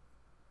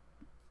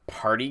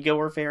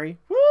 Party-goer Faerie?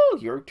 Woo!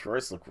 Your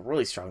tourists look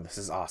really strong. This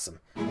is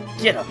awesome.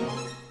 Get them!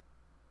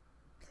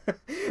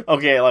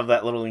 Okay, I love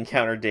that little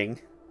encounter ding.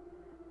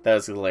 That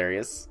was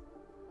hilarious.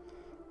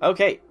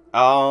 Okay,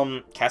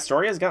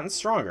 Castoria's gotten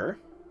stronger.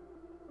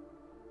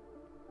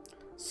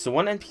 So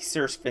one NPC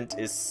servant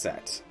is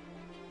set.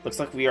 Looks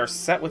like we are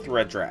set with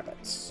Red Rabbit.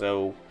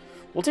 So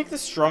we'll take the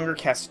stronger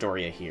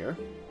Castoria here.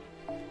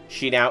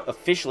 She now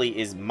officially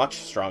is much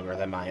stronger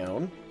than my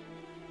own.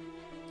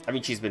 I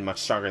mean, she's been much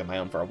stronger than my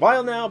own for a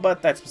while now,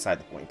 but that's beside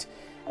the point.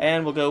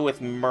 And we'll go with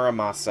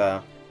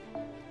Muramasa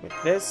with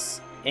this.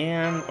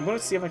 And I'm going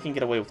to see if I can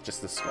get away with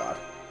just this squad.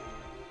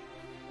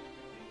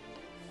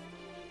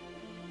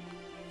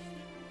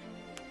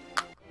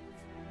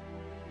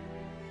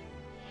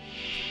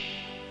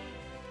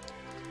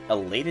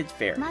 Elated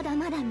Faerie.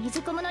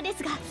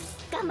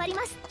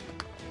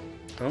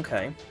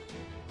 Okay.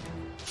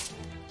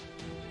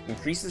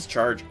 Increases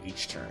charge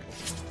each turn.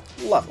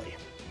 Lovely.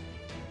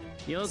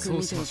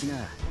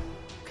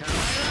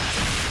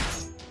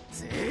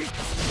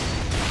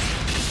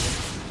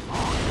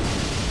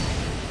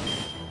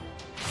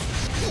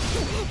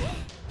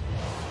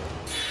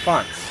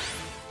 Fun.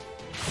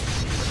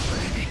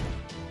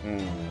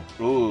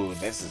 Ooh,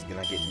 this is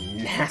gonna get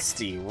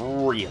nasty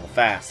real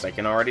fast, I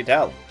can already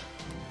tell.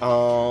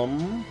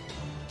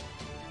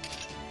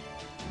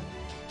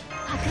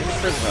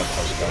 Prisoner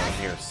post going.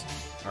 Here's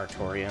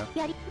Artoria.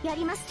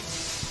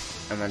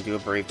 And then do a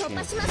brave team.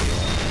 Fun.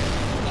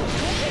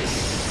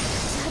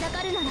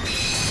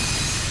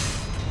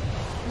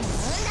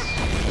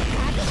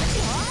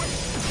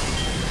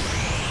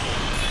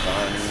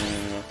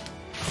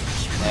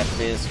 F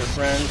is for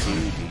friends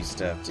who do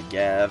stuff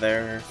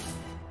together.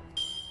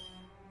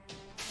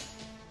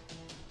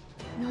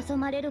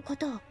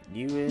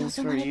 U is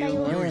for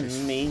you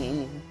and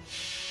me.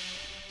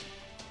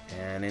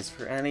 And is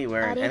for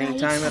anywhere and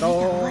anytime at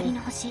all.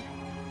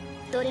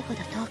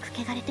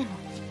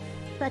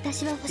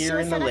 Here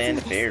in the land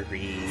of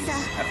fairies.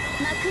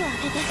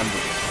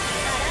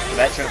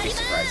 That shouldn't be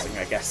surprising,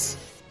 I guess.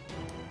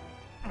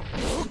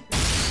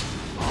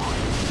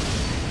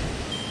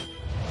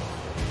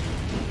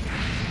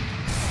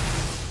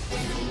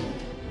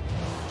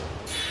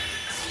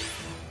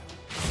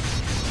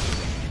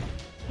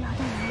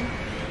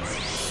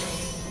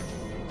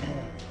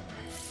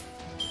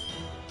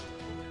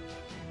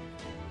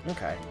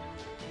 Okay.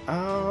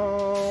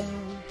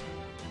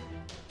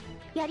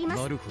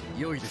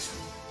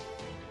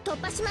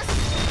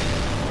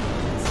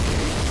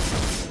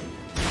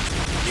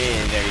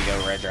 Yeah, there you go,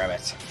 Red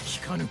Rabbit.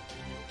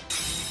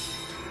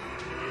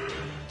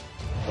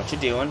 What you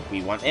doing?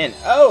 We want in.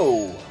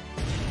 Oh!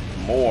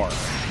 More. Of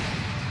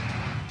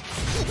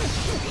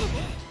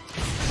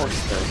course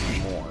there's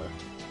more.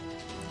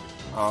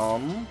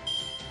 Well,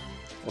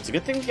 it's a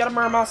good thing we got a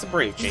Muramasa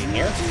Brave Chain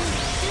here.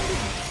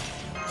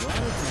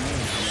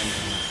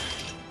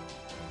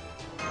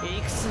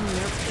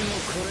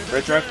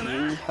 Redruck, can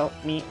you help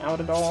me out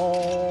at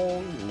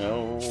all?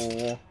 No.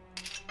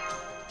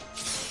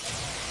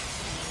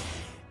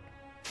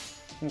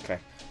 Okay.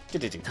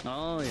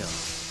 Oh, yeah.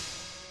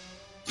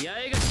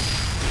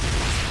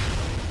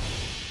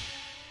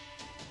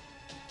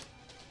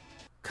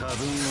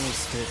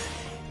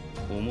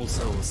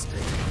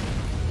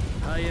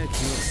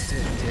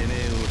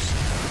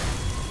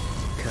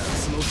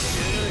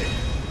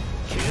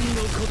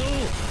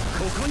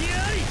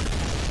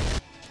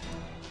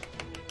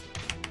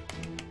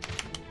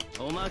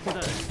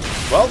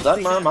 Well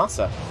done,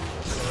 Muramasa.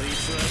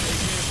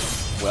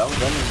 Well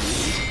done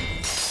indeed.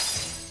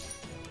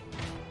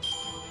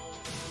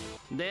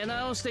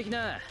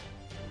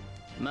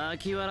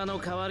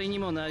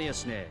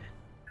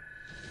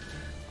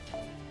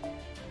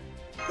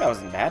 That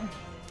wasn't bad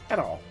at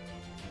all.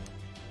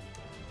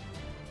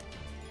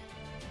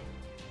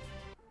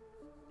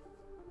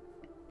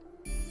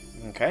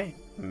 Okay,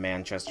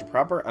 Manchester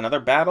proper. Another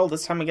battle,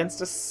 this time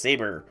against a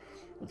saber.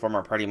 We'll form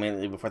our party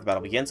immediately before the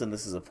battle begins, and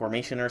this is a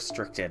formation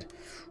restricted.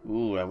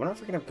 Ooh, I wonder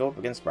if we're going to go up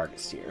against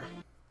Bargus here.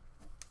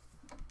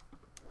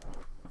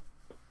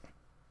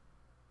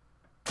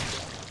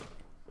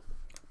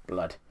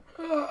 Blood.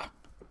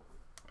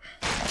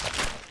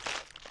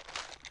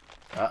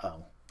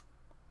 Uh-oh.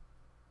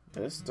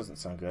 This doesn't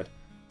sound good.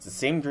 It's the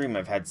same dream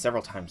I've had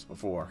several times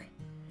before.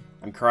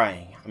 I'm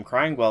crying. I'm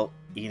crying, well,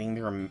 eating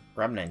the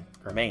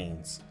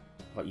remains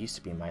of what used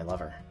to be my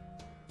lover.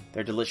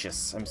 They're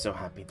delicious. I'm so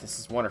happy. This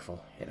is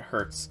wonderful. It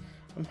hurts.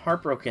 I'm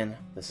heartbroken.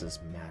 This is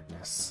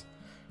madness.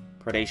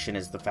 Predation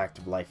is the fact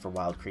of life for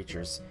wild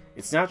creatures.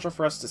 It's natural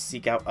for us to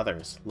seek out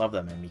others, love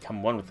them, and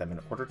become one with them in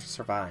order to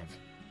survive.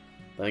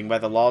 Living by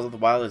the laws of the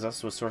wild is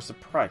also a source of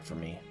pride for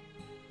me.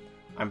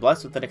 I'm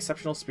blessed with an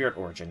exceptional spirit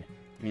origin,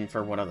 even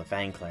for one of the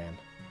Fang clan.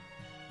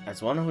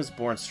 As one who was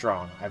born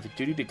strong, I have a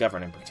duty to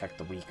govern and protect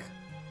the weak.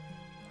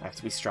 I have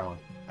to be strong.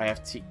 I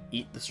have to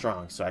eat the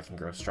strong so I can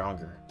grow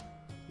stronger.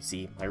 You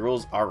see, my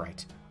rules are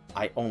right.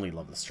 I only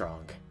love the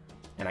strong.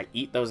 And I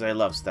eat those I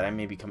love so that I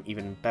may become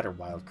even better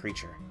wild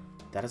creature.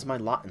 That is my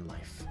lot in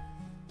life.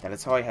 That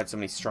is how I had so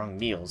many strong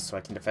meals, so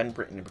I can defend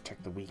Britain and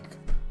protect the weak.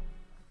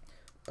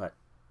 But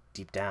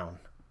deep down...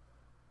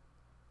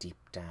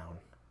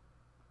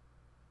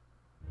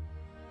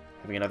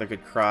 Having another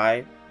good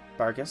cry,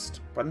 Barghest?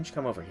 Why don't you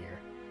come over here?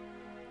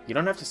 You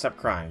don't have to stop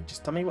crying.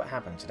 Just tell me what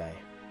happened today.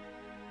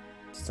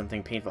 Did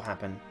something painful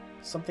happen?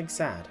 Something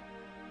sad?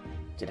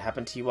 Did it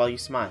happen to you while you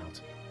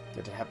smiled?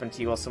 Did it happen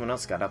to you while someone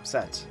else got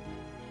upset?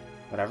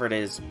 Whatever it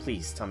is,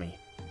 please tell me.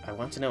 I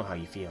want to know how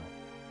you feel.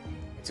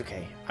 It's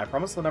okay. I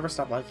promise I'll never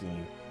stop liking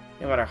you,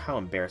 no matter how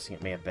embarrassing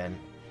it may have been.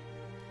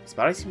 His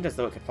body seemed as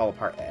though it could fall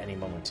apart at any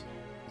moment.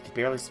 He could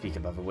barely speak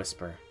above a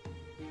whisper.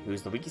 He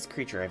was the weakest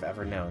creature I've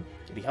ever known,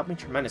 yet he helped me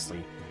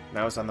tremendously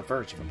when I was on the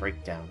verge of a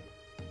breakdown.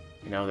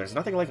 You know, there's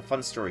nothing like a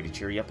fun story to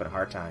cheer you up in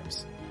hard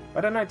times.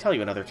 Why don't I tell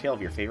you another tale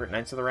of your favorite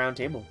Knights of the Round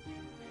Table?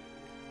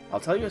 I'll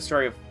tell you a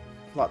story of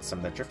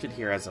Flotsam that drifted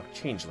here as a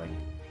changeling.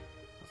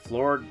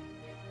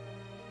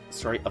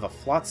 Story of a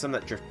Flotsam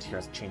that drifted here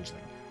as a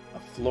changeling. A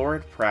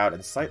florid, proud,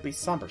 and slightly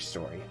somber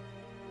story.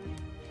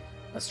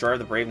 A story of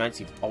the brave knights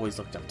you've always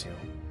looked up to.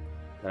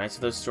 The knights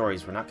of those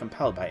stories were not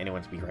compelled by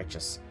anyone to be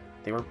righteous.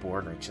 They were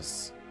born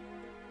righteous.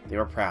 They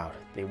were proud.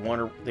 They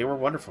were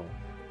wonderful.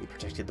 They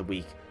protected the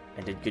weak,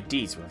 and did good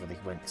deeds wherever they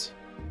went.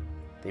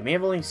 They may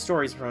have only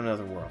stories from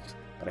another world,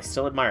 but I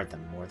still admired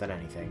them more than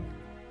anything.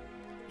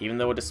 Even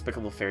though a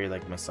despicable fairy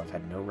like myself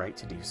had no right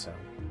to do so.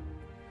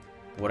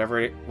 But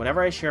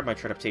whenever I shared my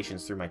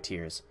trepidations through my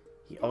tears,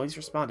 he always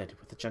responded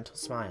with a gentle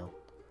smile.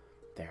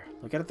 There,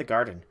 look out at the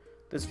garden.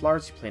 Those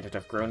flowers you planted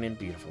have grown in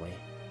beautifully.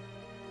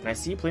 And I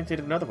see you planted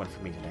another one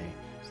for me today,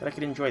 so that I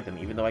could enjoy them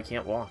even though I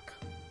can't walk.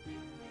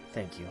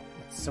 Thank you.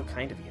 That's so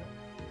kind of you.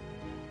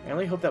 I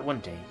only hope that one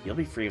day you'll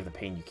be free of the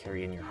pain you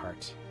carry in your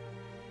heart.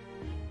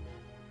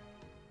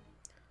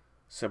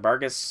 So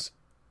Barghest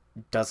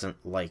doesn't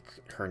like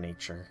her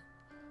nature.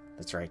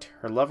 That's right.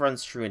 Her love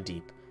runs true and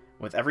deep.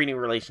 With every new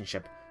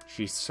relationship,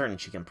 she's certain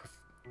she can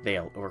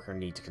prevail over her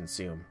need to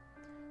consume.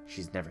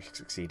 She's never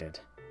succeeded.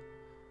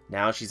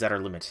 Now she's at her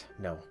limit.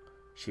 No,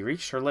 she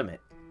reached her limit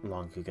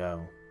long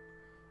ago.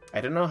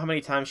 I don't know how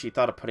many times she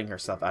thought of putting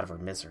herself out of her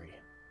misery.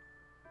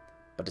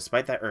 But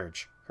despite that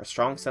urge, her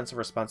strong sense of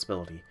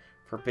responsibility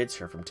forbids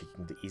her from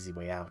taking the easy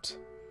way out.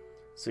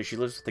 So she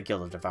lives with the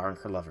guilt of devouring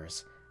her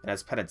lovers, and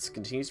as penance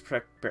continues to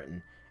protect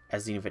Britain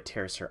as even if it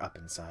tears her up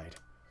inside.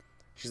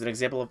 She's an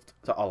example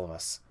to all of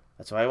us.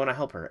 That's why I want to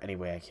help her any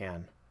way I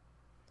can.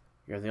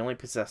 You're the only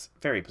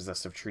fairy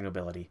possessed of true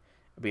nobility.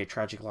 It would be a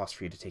tragic loss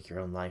for you to take your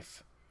own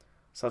life.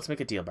 So let's make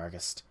a deal,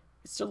 Barghest.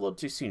 It's still a little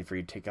too soon for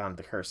you to take on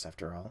the curse,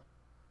 after all.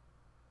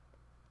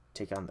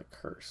 Take on the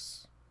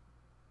curse.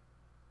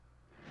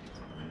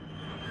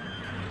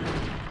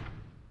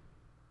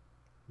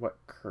 What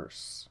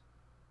curse?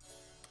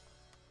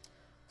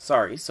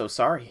 Sorry, so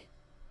sorry.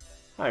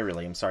 I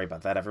really am sorry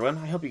about that, everyone.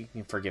 I hope you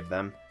can forgive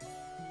them.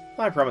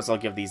 I promise I'll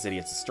give these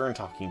idiots a stern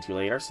talking to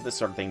later, so this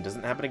sort of thing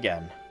doesn't happen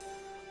again.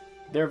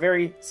 They're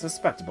very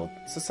susceptible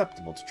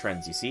to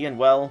trends, you see, and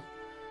well,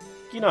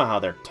 you know how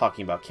they're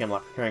talking about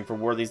Camelot preparing for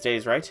war these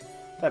days, right?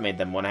 That made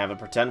them want to have a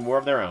pretend war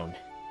of their own.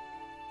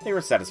 They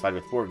were satisfied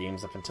with war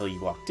games up until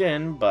you walked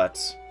in,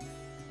 but...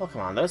 Well,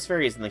 come on, those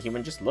fairies and the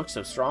human just looked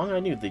so strong, I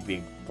knew they'd be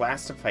a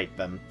blast to fight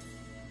them.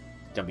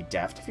 Don't be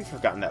daft. Have you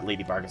forgotten that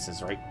Lady Barghest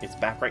is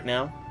back right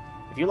now?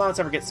 If you allow us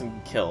ever get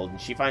some killed, and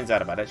she finds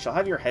out about it, she'll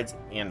have your heads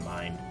and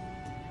mine.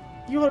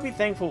 You ought to be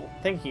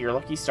thanking your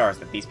lucky stars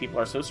that these people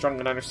are so strong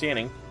and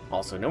understanding.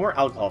 Also, no more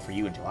alcohol for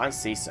you until I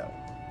say so.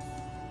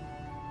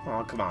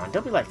 Oh, come on,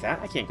 don't be like that.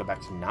 I can't go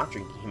back to not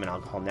drinking human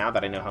alcohol now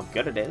that I know how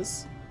good it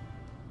is.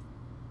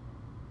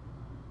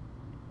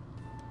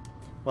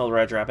 Well,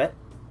 Red Rabbit,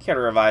 care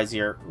to revise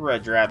your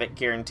Red Rabbit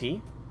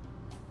guarantee?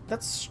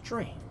 That's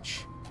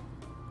strange.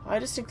 I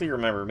distinctly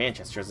remember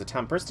Manchester as a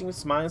town bursting with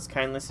smiles,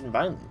 kindness, and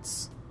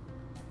violence.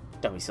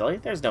 Don't be silly,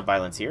 there's no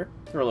violence here.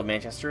 The rule of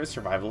Manchester is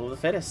survival of the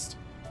fittest.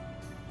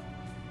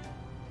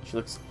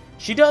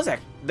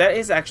 That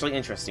is actually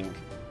interesting.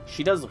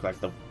 She does look like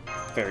the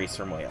fairies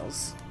from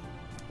Wales.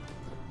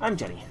 I'm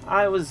Jenny.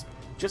 I was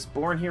just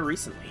born here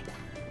recently.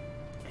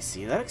 I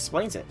see, that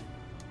explains it.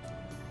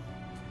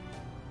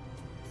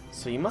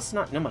 So you must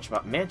not know much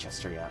about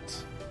Manchester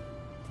yet.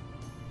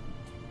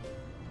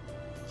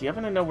 Do you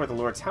happen to know where the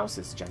Lord's house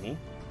is, Jenny?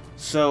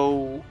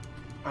 So,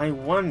 I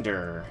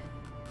wonder...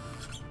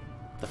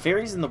 The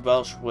fairies in the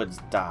Welsh woods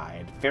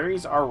died.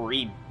 Fairies are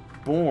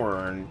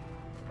reborn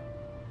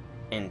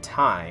in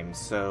time,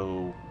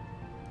 so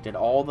did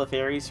all the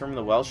fairies from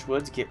the Welsh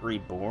Woods get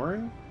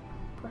reborn,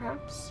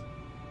 perhaps?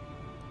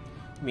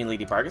 You mean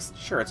Lady Bargus?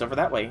 Sure, it's over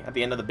that way, at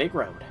the end of the big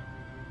road.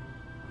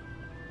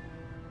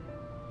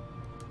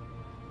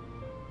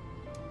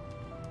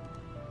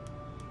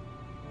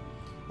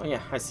 Oh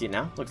yeah, I see it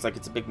now. Looks like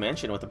it's a big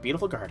mansion with a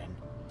beautiful garden.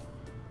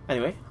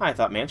 Anyway, I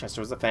thought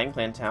Manchester was a Fang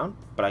Clan town,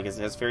 but I guess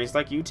it has fairies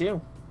like you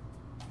too.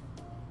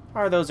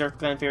 Are those Earth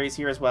Clan fairies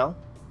here as well?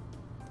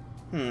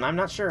 I'm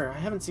not sure. I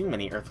haven't seen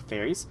many Earth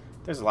fairies.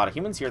 There's a lot of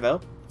humans here,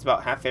 though. It's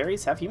about half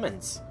fairies, half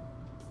humans.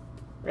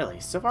 Really?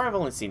 So far I've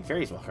only seen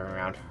fairies walking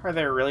around. Are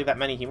there really that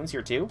many humans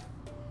here, too?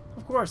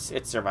 Of course,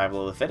 it's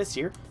survival of the fittest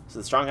here, so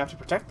the strong have to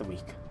protect the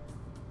weak.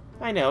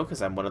 I know,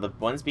 because I'm one of the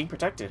ones being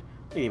protected.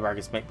 Lady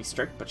Vargas might be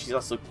strict, but she's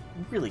also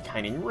really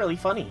kind and really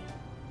funny.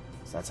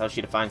 So that's how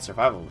she defines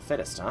survival of the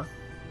fittest, huh?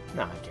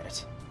 Now I get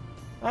it.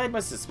 I had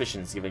my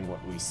suspicions given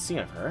what we've seen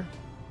of her.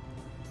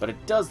 But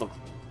it does look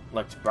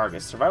like to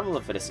Vargas, survival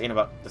of the fittest ain't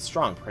about the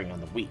strong preying on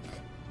the weak.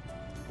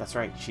 That's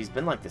right, she's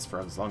been like this for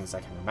as long as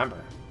I can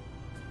remember.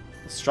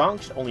 The strong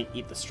should only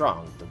eat the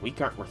strong. The weak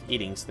aren't worth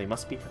eating, so they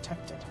must be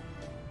protected.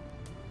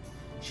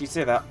 She'd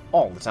say that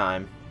all the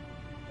time.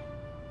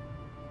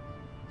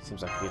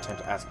 Seems like a good time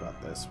to ask about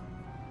this.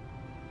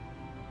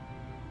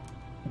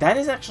 That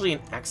is actually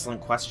an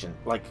excellent question.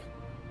 Like,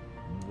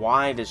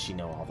 why does she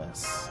know all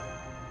this?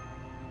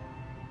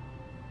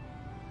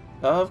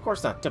 Of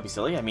course not. Don't be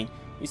silly. I mean,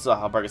 you saw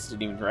how Vargas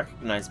didn't even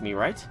recognize me,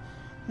 right?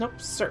 Nope,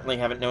 certainly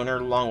haven't known her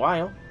in a long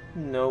while.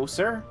 No,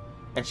 sir.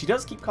 And she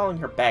does keep calling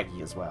her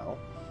Baggy as well.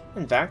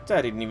 In fact,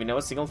 I didn't even know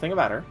a single thing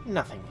about her.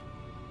 Nothing.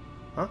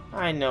 Huh?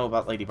 I know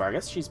about Lady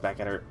Vargas. She's back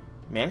at her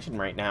mansion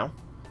right now.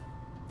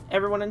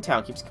 Everyone in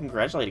town keeps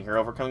congratulating her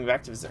over coming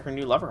back to visit her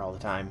new lover all the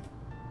time.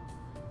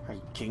 Are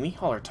you kidding me?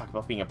 All her talk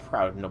about being a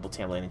proud, noble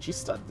Tamlin, and she's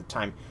still had the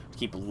time to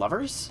keep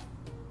lovers?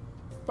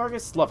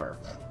 Vargas' lover.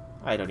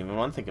 I don't even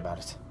want to think about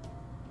it.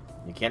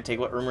 You can't take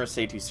what rumors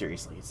say too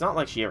seriously. It's not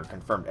like she ever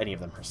confirmed any of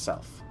them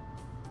herself.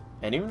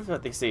 And even if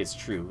what they say is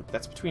true,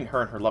 that's between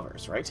her and her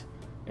lovers, right?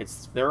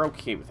 They're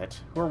okay with it.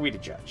 Who are we to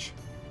judge?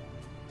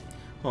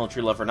 Well,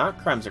 true love or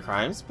not, crimes are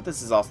crimes, but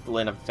this is also the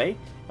land of the Fae,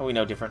 and we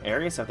know different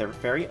areas have their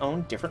very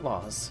own different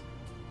laws.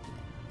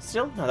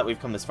 Still, now that we've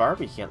come this far,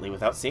 we can't leave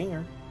without seeing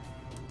her.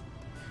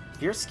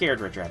 If you're scared,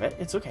 Red Rabbit,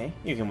 it's okay.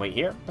 You can wait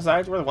here.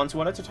 Besides, we're the ones who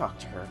wanted to talk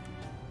to her.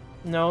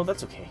 No,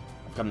 that's okay.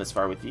 I've come this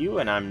far with you,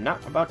 and I'm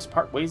not about to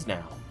part ways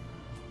now.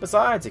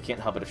 Besides, I can't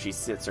help it if she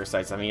sits her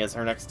sights on me as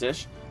her next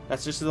dish.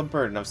 That's just the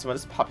burden of someone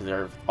as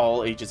popular of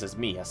all ages as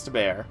me has to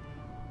bear.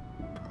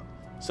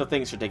 So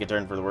things should take a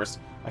turn for the worst.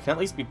 I can at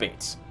least be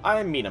bait.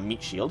 I mean a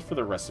meat shield for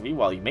the rest of you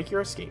while you make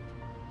your escape.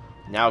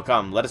 Now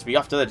come, let us be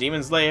off to the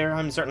demon's lair.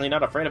 I'm certainly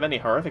not afraid of any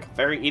horrific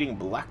fairy-eating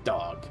black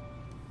dog.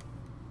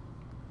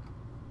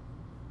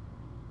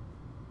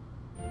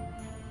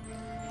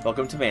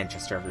 Welcome to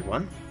Manchester,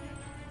 everyone.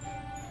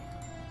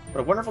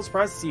 What a wonderful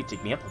surprise to see you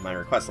take me up on my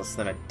request less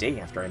than a day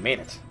after I made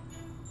it.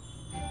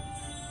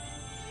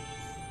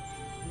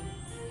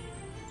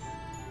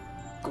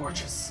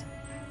 Gorgeous.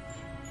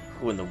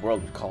 Who in the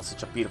world would call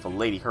such a beautiful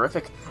lady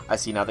horrific? I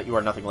see now that you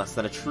are nothing less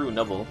than a true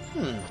noble,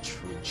 a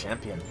true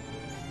champion.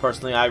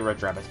 Personally, I,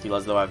 Red Rabbit, feel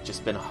as though I've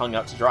just been hung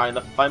out to dry in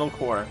the final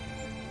corner.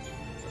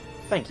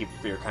 Thank you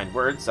for your kind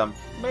words.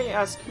 May I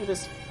ask who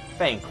this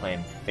Fang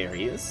Clan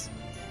fairy is?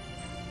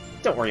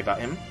 Don't worry about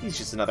him. He's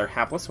just another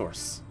hapless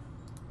horse.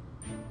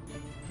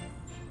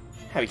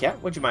 Happy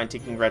Cat, would you mind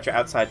taking Redra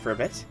outside for a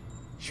bit?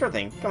 Sure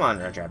thing. Come on,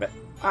 Red Rabbit.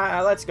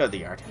 Let's go to the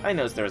yard. I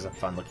know there's a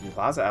fun-looking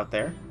plaza out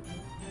there.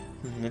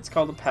 It's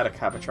called a paddock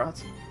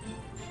habitat.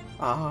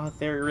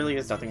 There really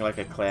is nothing like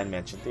a clan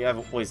mansion. They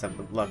always have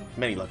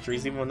many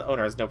luxuries, even when the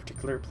owner has no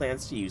particular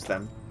plans to use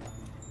them.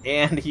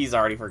 And he's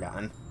already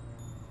forgotten.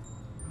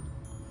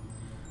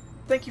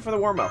 Thank you for the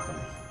warm welcome.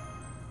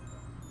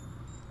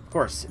 Of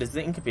course, it is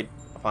the incumbent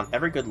upon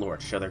every good lord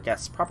to show their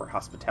guests proper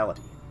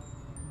hospitality.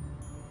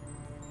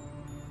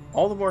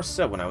 All the more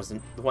so when I was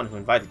the one who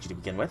invited you to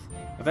begin with.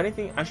 If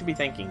anything, I should be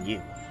thanking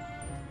you.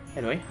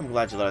 Anyway, I'm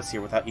glad you let us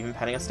here without even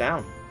patting us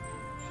down.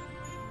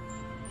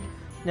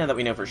 Now that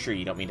we know for sure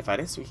you don't mean to fight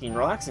us, we can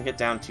relax and get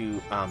down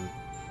to,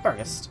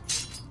 Vargas.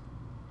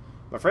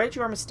 I'm afraid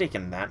you are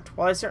mistaken in that.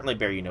 While I certainly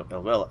bear you no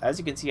ill will, as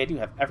you can see I do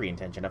have every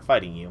intention of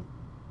fighting you.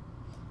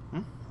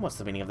 What's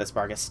the meaning of this,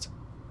 Vargas?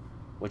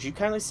 Would you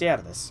kindly stay out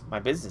of this? My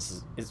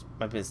business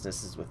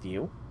is with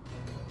you.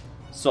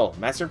 Sol,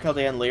 Master of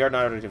Chaldea and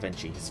Leonardo da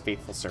Vinci, his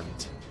faithful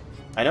servant.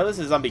 I know this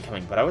is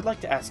unbecoming, but I would like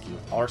to ask you,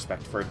 with all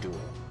respect, for a duel.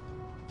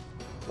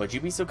 Would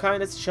you be so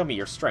kind as to show me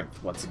your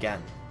strength once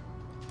again?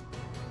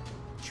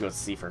 She wants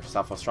to see for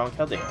herself how strong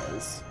Chaldea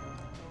is.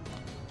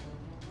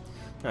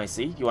 I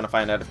see. You want to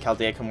find out if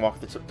Chaldea can walk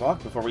the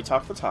talk before we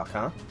talk the talk,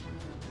 huh?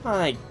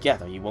 I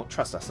gather you won't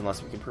trust us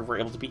unless we can prove we're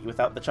able to beat you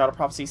without the Child of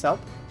Prophecy's help?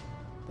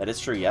 That is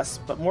true, yes,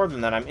 but more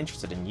than that, I'm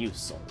interested in you,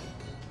 Sol.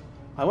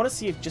 I want to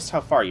see just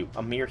how far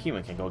a mere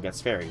human can go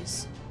against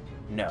fairies.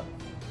 No.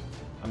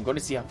 I'm going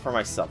to see for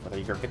myself whether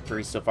your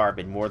victories so far have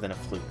been more than a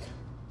fluke.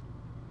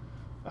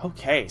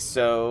 Okay,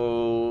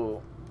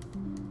 so...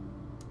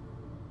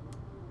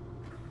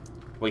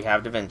 We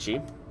have Da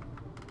Vinci.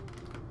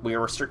 We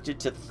are restricted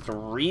to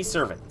 3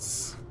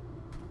 servants.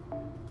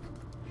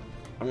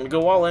 I'm gonna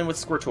go all in with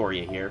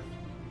Squirtoria here.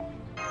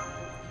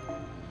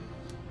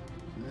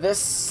 This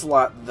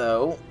slot,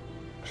 though...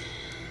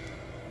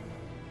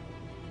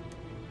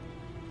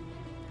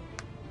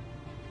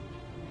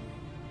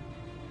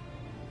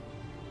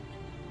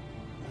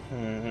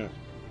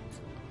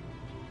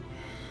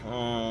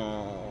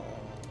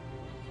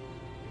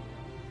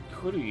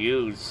 Who to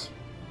use?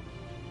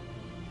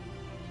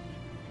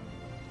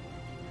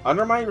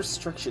 Under my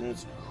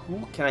restrictions,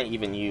 who can I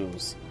even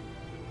use?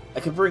 I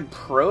could bring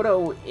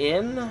Proto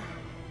in?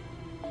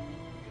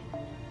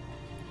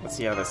 Let's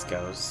see how this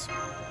goes.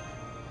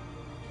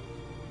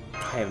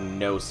 I have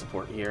no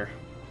support here.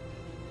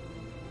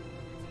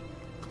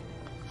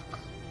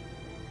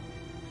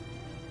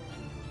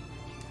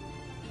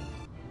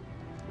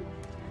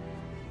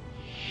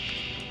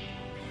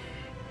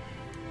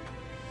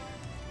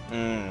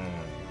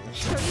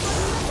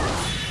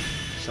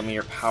 Show me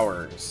your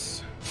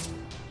powers.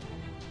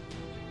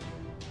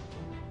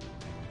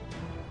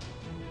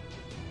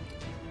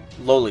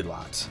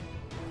 Lolilot.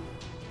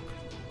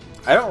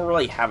 I don't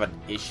really have an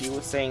issue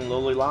with saying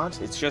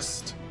Lolilot. It's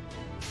just...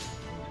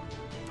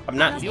 I'm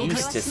not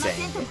used to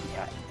saying it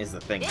yet, is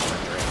the thing.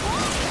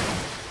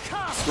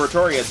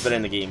 Squirtoria's been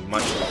in the game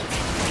much longer.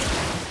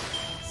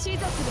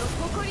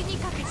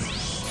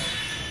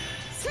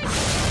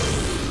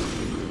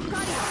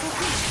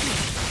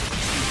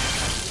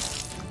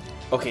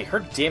 Okay, her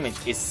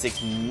damage is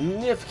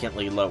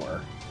significantly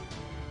lower.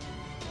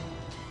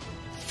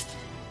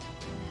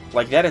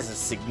 Like, that is a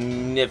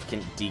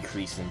significant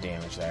decrease in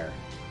damage there.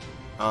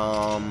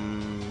 How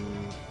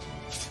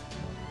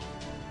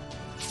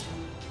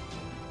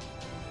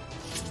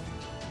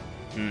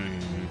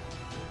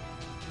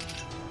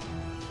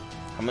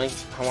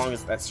long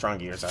is that strong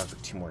gears out for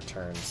 2 more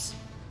turns?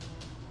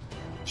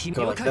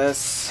 Go like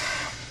this.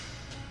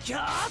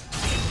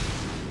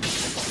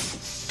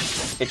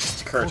 It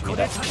just occurred to me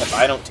that if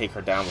I don't take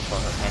her down before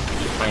her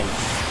end,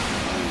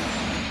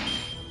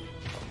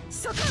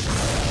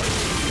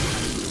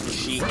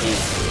 she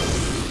is...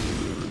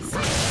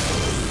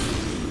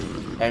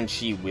 And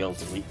she will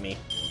delete me.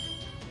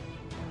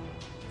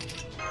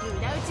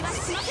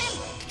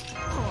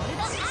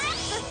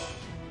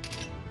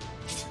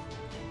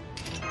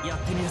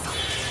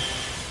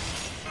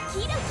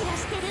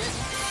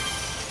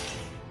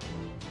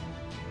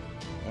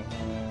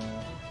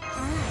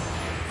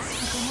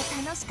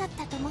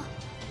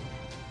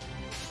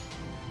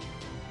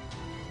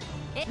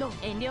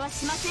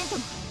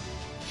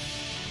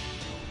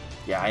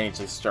 Yeah, I need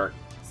to start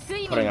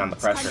putting on the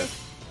pressure.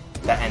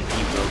 That NP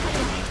will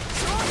delete me.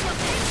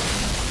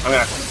 I'm gonna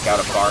have to scout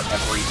a bar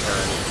every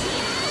turn.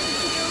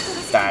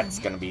 That's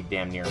gonna be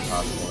damn near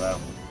impossible, though.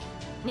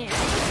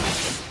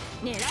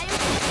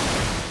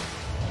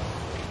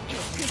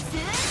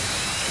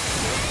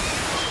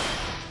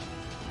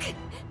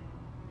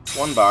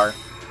 1 bar.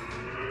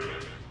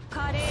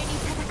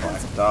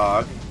 Black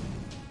dog.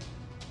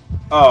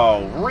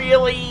 Oh,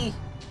 really?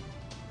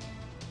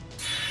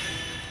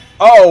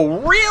 Oh,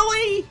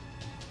 really?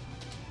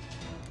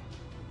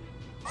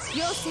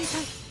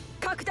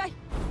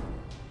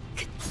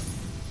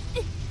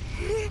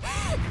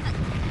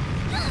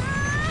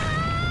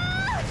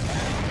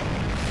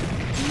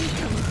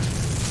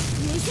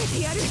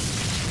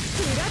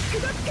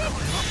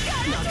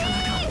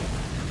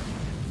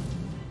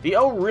 The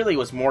oh really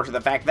was more to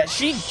the fact that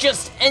she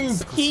just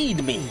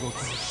NP'd me.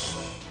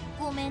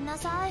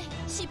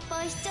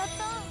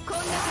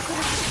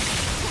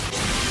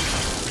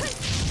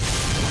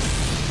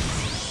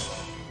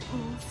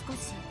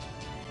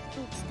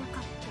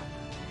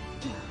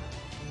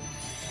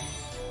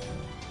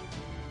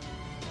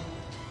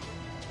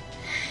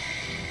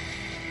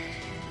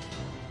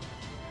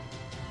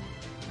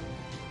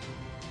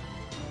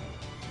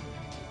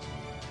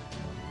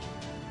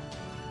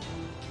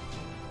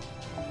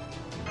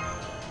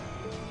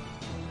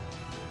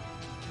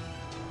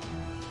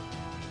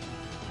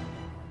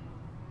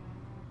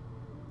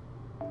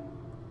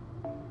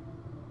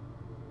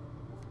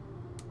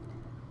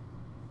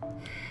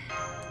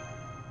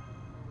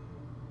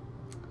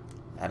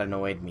 That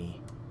annoyed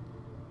me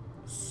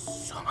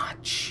so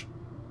much.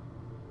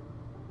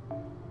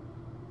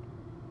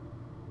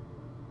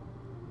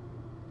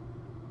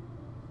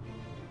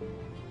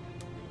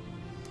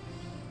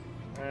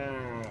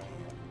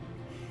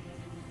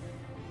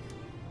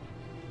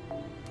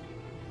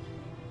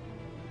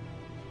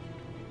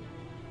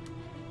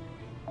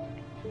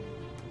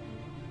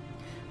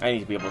 I need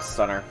to be able to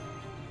stun her.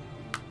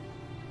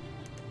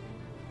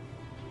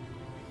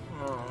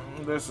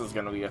 This is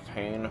gonna be a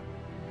pain.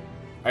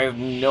 I have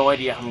no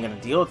idea how I'm gonna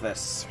deal with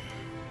this.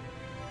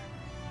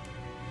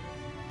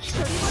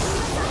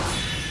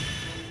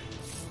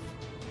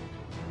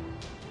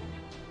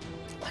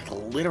 Like,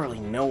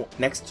 literally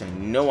next to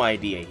no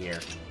idea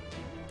here.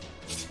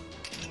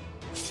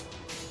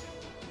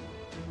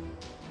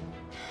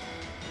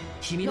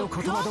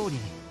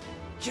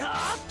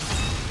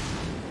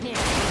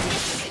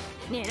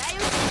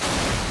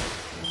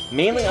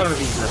 Mainly under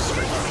these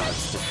restrictions,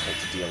 it's difficult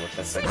to deal with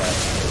this, I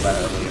guess. Is that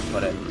a way to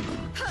put it?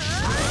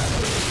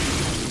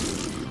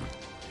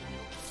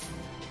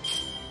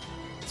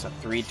 So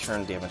 3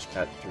 turn damage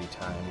cut 3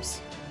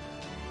 times.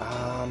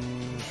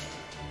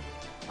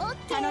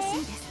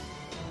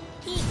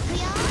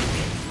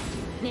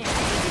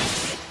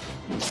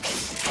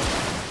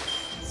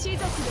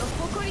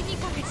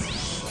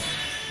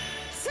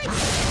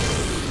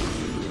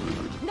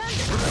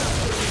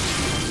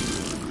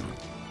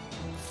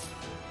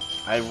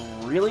 I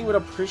really would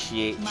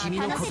appreciate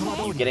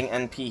you getting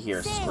NP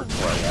here,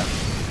 Squirtoria.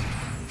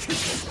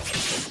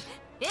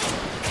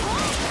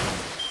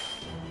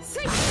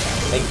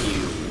 Thank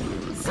you.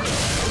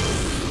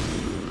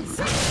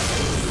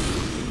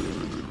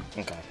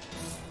 Okay.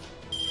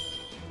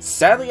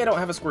 Sadly, I don't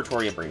have a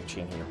Squirtoria Brave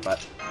Chain here, but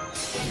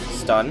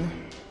stun.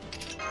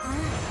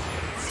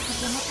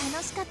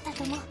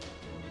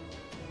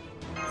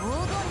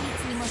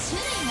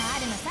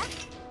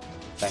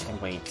 That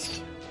can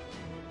wait.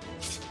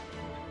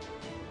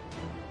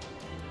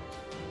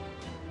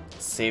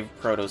 Save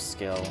Proto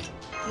skill.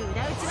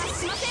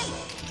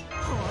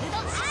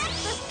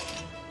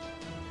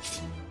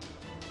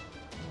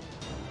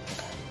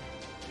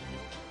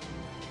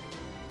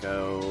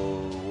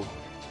 Go.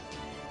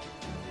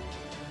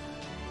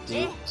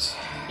 Doot.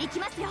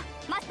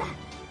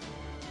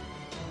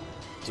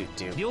 Doot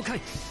doot.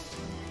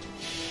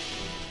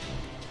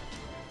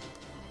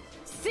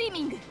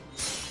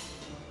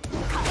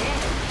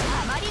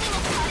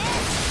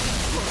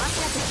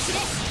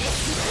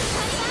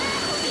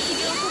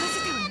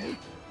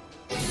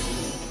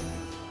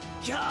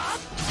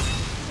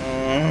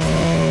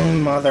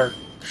 Mother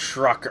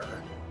trucker.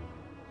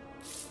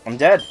 I'm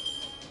dead.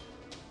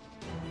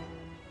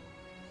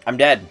 I'm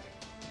dead.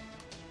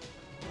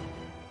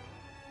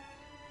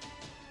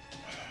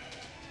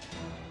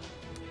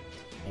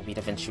 Maybe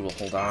Da Vinci will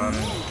hold on.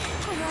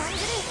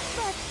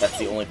 That's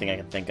the only thing I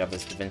can think of,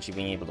 is Da Vinci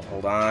being able to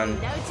hold on.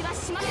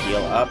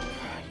 Heal up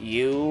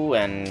you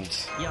and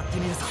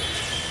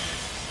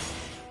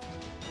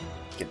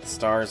get the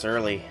stars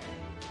early.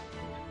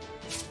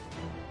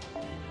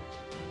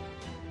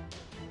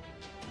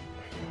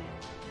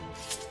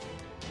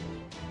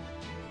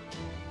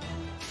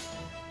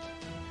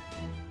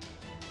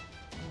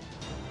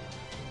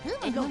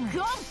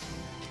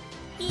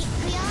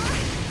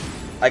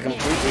 I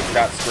completely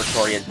forgot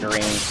Squirtoria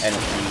drained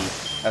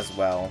NP as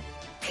well.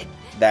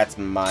 That's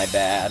my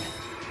bad.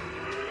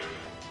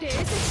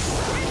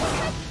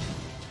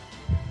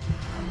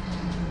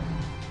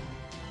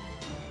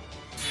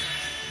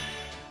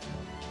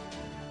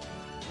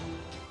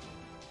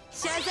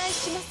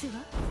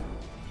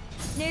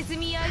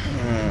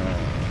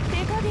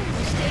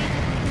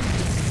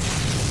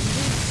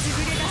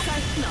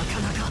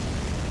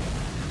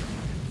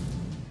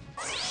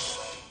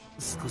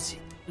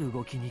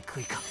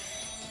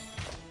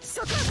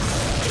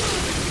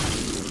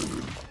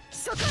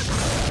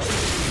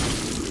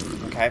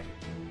 Okay.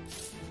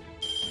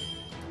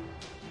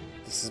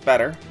 This is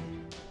better.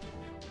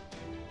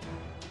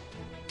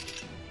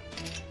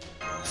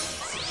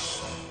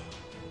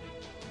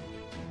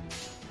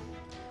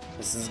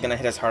 This is gonna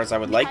hit as hard as I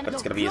would like, but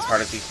it's gonna be as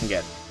hard as we can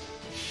get.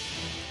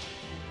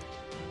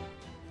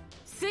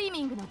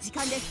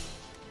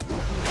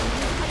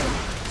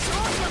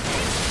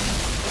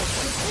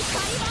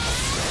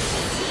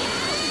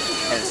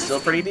 And it's still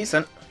pretty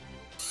decent.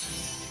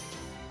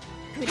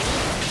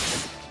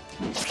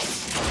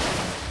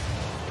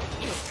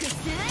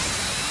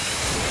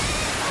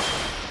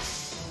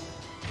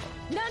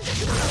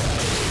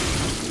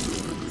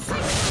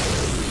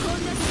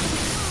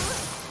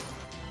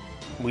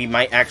 We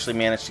might actually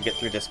manage to get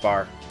through this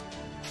bar,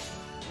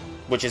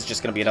 which is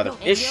just going to be another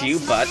issue,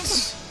 but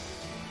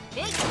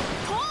we'll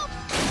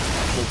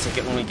take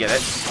it when we get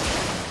it.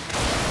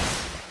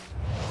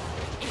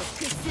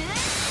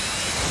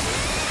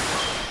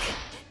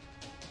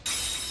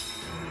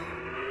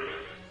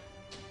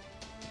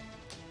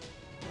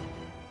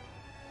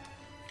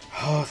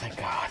 Oh, thank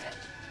God.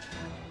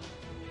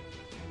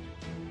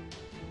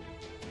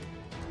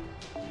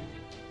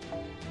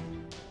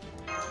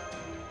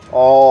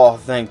 Oh,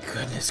 thank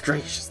goodness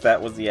gracious,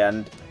 that was the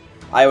end.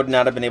 I would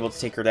not have been able to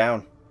take her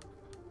down.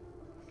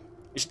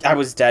 I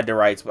was dead to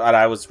rights, but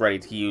I was ready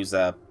to use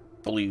a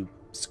blue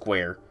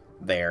square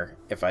there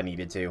if I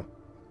needed to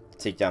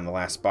take down the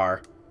last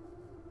bar.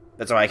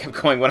 That's why I kept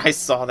going when I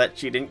saw that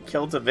she didn't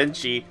kill Da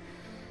Vinci,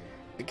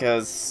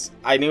 because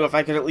I knew if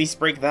I could at least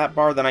break that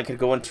bar, then I could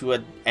go into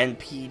an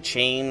NP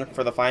chain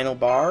for the final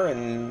bar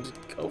and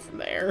go from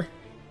there.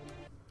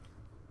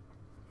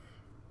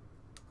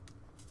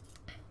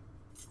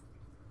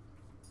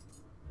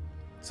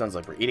 Sounds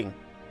like we're eating.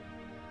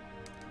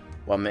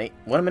 One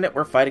minute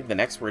we're fighting, the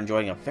next we're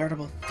enjoying a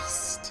veritable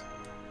feast.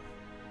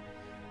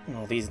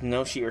 Oh, these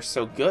noshi are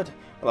so good.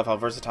 I love how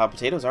versatile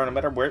potatoes are no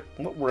matter what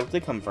world they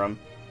come from.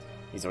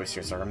 These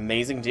oysters are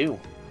amazing too.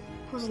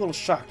 I was a little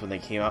shocked when they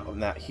came out on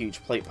that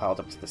huge plate piled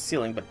up to the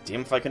ceiling, but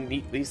damn if I couldn't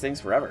eat these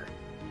things forever.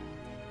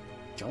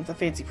 Don't let the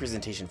fancy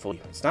presentation fool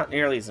you. It's not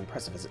nearly as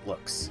impressive as it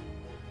looks.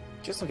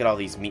 Just look at all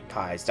these meat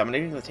pies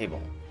dominating the table.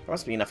 There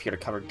must be enough here to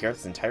cover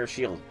Gareth's entire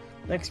shield.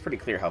 It makes pretty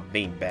clear how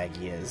vain Bag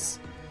he is.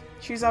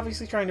 She's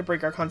obviously trying to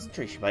break our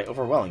concentration by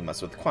overwhelming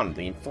us with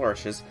quantity and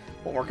flourishes.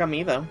 Won't work on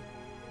me, though.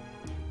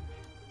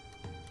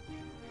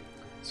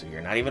 So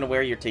you're not even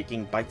aware you're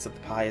taking bites of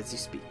the pie as you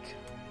speak.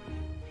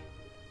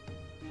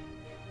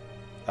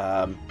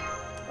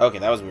 Okay,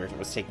 that was weird. It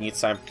was taking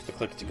its time for the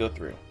click to go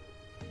through.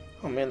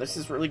 Oh man, this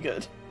is really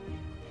good.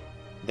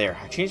 There,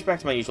 I changed back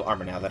to my usual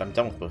armor now that I'm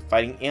done with both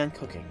fighting and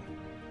cooking.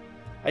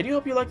 I do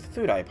hope you like the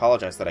food. I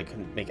apologize that I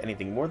couldn't make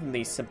anything more than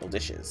these simple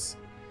dishes.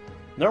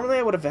 Normally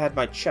I would have had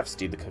my chefs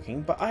do the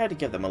cooking, but I had to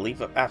give them a leave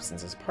of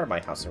absence as part of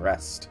my house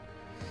arrest.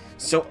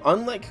 So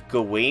unlike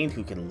Gawain,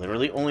 who can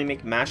literally only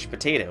make mashed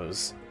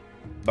potatoes,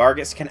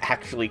 Vargas can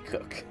actually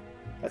cook.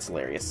 That's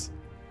hilarious.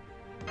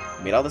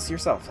 You made all this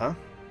yourself, huh?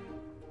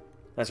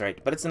 That's right,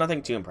 but it's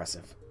nothing too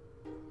impressive.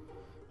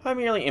 I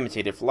merely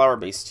imitated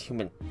flour-based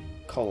human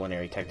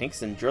culinary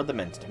techniques and drilled them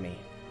into me.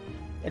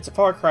 It's a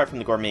far cry from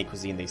the gourmet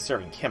cuisine they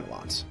serve in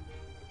Camelot.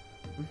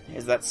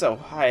 Is that so?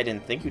 I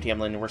didn't think you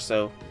Tamlin were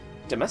so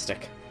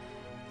domestic.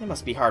 It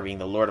must be hard being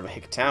the lord of a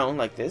hick town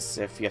like this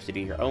if you have to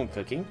do your own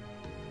cooking.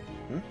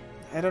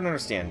 I don't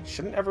understand.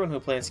 Shouldn't everyone who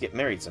plans to get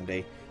married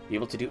someday be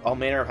able to do all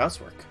manner of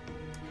housework?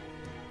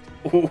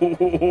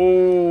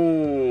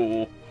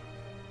 Ooh,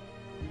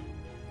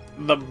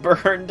 the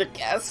burn to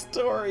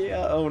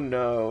Castoria. Oh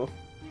no.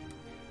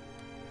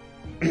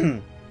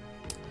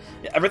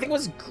 Yeah, everything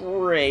was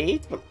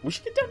great, but we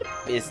should get down to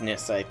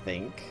business, I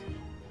think.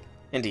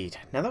 Indeed.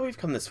 Now that we've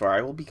come this far,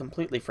 I will be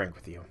completely frank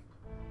with you.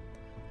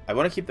 I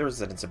want to keep the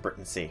residents of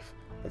Britain safe.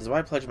 That is why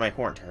I pledge my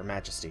horn to Her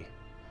Majesty.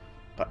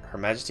 But Her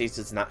Majesty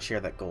does not share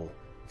that goal.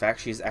 In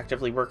fact, she is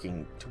actively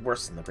working to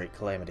worsen the Great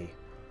Calamity.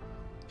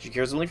 She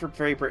cares only for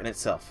Faerie Britain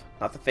itself,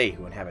 not the Fae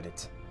who inhabit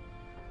it.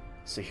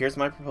 So here's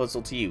my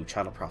proposal to you,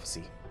 Child of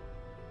Prophecy.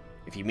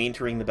 If you mean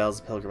to ring the bells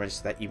of pilgrimage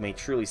so that you may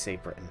truly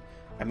save Britain,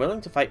 I'm willing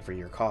to fight for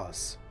your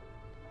cause.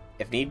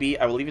 If need be,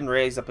 I will even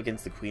raise up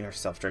against the Queen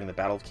herself during the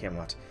Battle of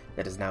Camelot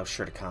that is now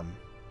sure to come.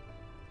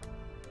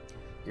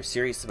 You're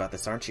serious about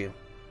this, aren't you?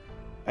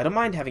 I don't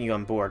mind having you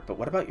on board, but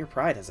what about your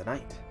pride as a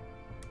knight?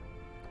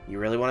 You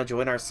really want to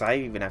join our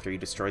side even after you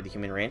destroyed the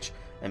human ranch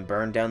and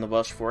burned down the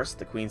Welsh forest at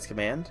the Queen's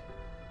command?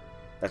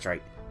 That's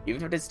right.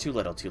 Even if it is too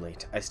little too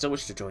late, I still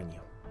wish to join you.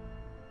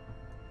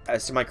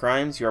 As to my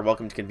crimes, you are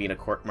welcome to convene a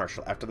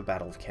court-martial after the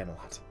Battle of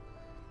Camelot.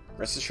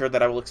 Rest assured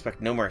that I will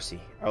expect no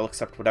mercy. I will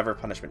accept whatever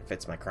punishment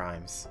fits my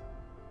crimes.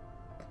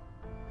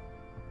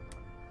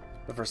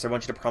 But first, I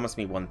want you to promise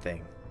me one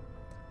thing.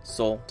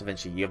 Sol, Da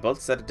Vinci, you have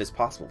both said it is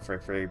possible for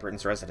Faerie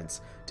Britain's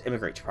residents to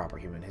immigrate to proper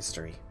human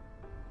history.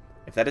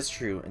 If that is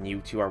true, and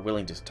you two are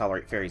willing to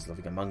tolerate fairies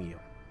living among you,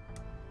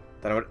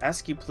 then I would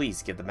ask you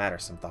please give the matter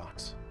some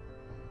thought.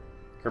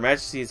 Her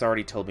Majesty has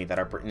already told me that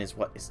our Britain is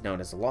what is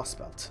known as a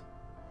Lostbelt,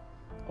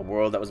 a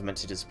world that was meant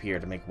to disappear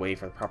to make way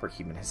for the proper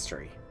human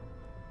history.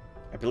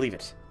 I believe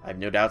it. I have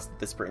no doubts that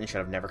this Britain should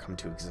have never come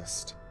to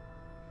exist.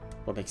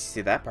 What makes you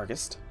say that,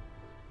 Barghest?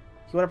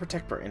 You want to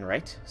protect Britain,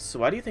 right? So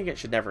why do you think it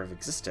should never have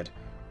existed?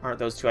 Aren't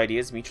those two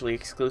ideas mutually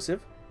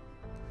exclusive?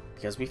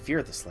 Because we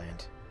fear this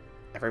land.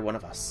 Every one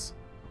of us.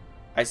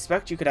 I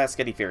suspect you could ask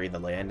any fairy in the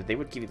land, and they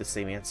would give you the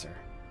same answer.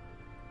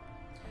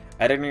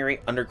 At any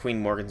rate, under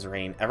Queen Morgan's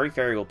reign, every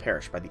fairy will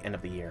perish by the end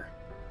of the year.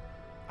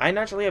 I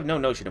naturally have no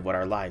notion of what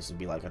our lives would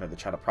be like under the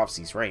Child of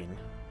Prophecy's reign.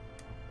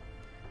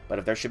 But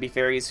if there should be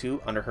fairies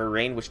who, under her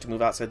reign, wish to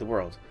move outside the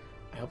world,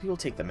 I hope you will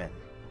take them in.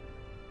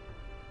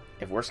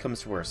 If worse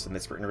comes to worse, and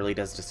this Britain really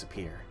does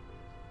disappear,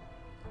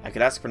 I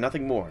could ask for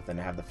nothing more than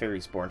to have the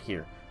fairies born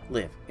here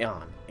live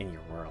on in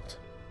your world.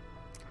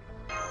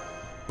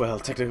 Well,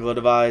 technical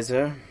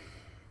advisor,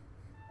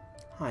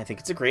 I think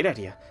it's a great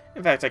idea.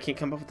 In fact, I can't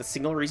come up with a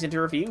single reason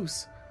to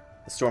refuse.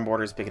 The storm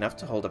border is big enough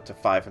to hold up to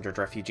 500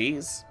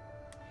 refugees.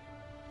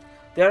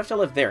 They'd have to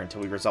live there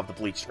until we resolve the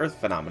bleached earth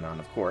phenomenon,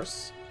 of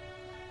course.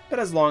 But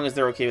as long as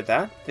they're okay with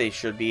that, they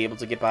should be able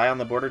to get by on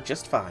the border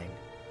just fine.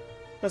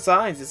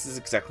 Besides, this is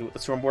exactly what the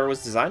storm border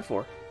was designed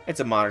for. It's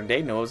a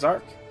modern-day Noah's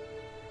Ark.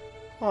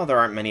 While there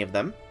aren't many of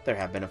them, there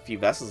have been a few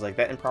vessels like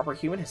that in proper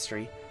human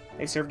history.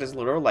 They served as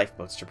literal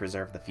lifeboats to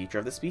preserve the future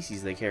of the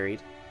species they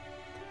carried.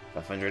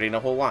 500 ain't a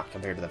whole lot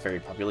compared to the fairy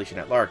population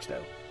at large,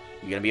 though.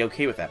 You gonna be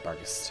okay with that,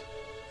 Barghest?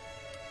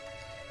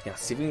 Yeah,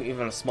 saving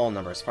even a small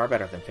number is far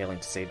better than failing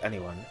to save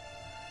anyone.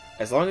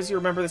 As long as you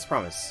remember this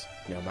promise,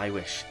 you know my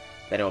wish,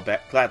 then I will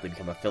gladly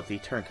become a filthy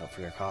turncoat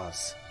for your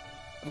cause.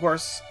 Of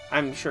course,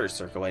 I'm sure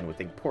Sir Gawain would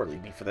think poorly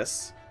of me for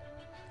this.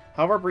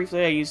 However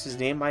briefly I used his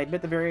name, I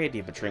admit the very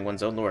idea of betraying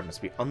one's own lord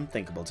must be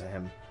unthinkable to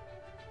him.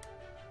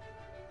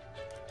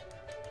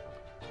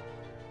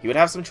 He would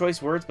have some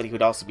choice words, but he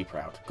would also be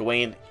proud.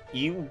 Gawain,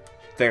 you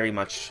very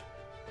much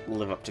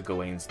live up to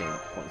Gawain's name at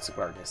points of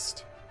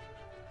Barghest.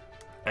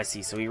 I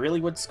see, so he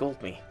really would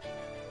scold me.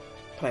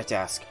 But I have to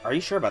ask, are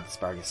you sure about this,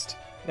 Barghest?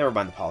 Never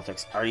mind the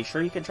politics. Are you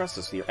sure you can trust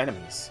us with your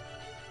enemies?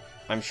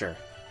 I'm sure.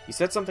 You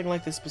said something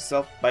like this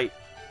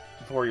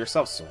for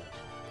yourself, Sol.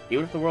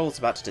 Even if the world is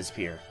about to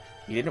disappear,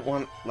 you didn't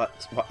want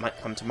let what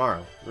might come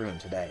tomorrow ruin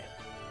today.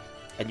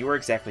 And you are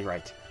exactly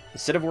right.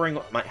 Instead of worrying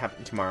what might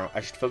happen tomorrow,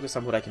 I should focus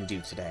on what I can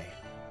do today.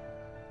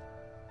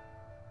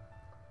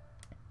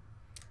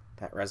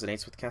 That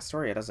resonates with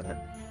Castoria, doesn't it?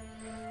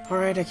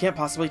 Alright, I can't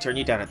possibly turn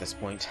you down at this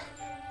point.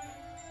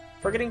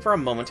 Forgetting for a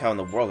moment how in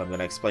the world I'm going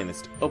to explain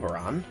this to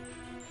Oberon.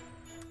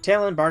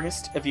 Talon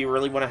Barghest, if you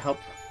really want to help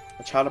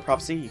a Child of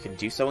Prophecy, you can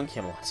do so in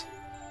Camelot.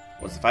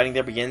 Once the fighting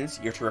there begins,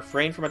 you're to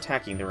refrain from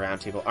attacking the Round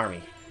Table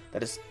army.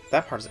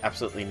 That part is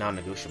absolutely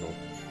non-negotiable.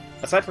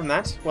 Aside from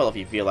that, well, if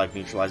you feel like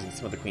neutralizing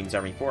some of the Queen's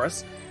army for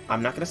us,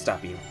 I'm not going to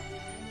stop you.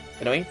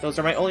 Anyway, those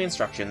are my only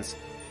instructions.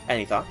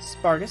 Any thoughts,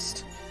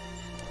 Barghest?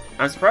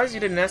 I'm surprised you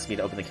didn't ask me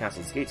to open the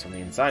castle's gates from the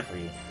inside for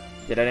you.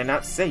 Did I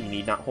not say you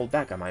need not hold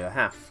back on my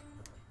behalf?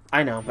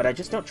 I know, but I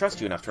just don't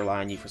trust you enough to rely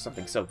on you for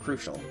something so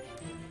crucial.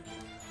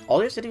 All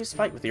you have to do is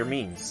fight with your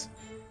means.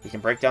 We can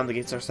break down the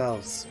gates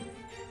ourselves.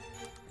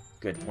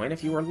 Good point.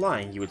 If you were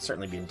lying, you would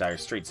certainly be in dire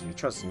straits if you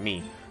trusted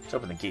me to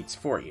open the gates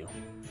for you.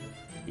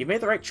 You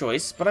made the right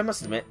choice, but I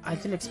must admit, I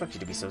didn't expect you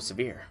to be so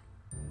severe.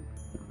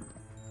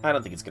 I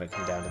don't think it's going to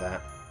come down to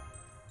that.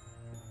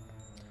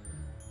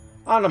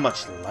 On a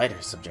much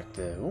lighter subject,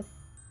 though.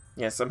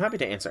 Yes, I'm happy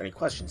to answer any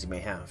questions you may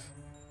have.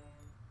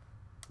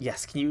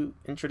 Yes, can you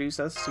introduce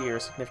us to your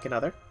significant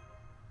other?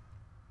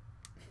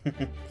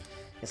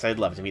 Yes, I'd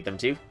love to meet them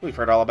too. We've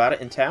heard all about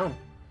it in town.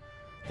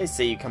 They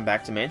say you come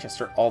back to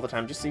Manchester all the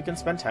time just so you can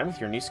spend time with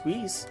your new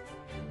squeeze.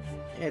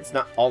 It's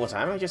not all the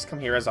time, I just come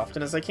here as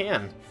often as I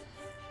can.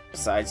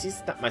 Besides,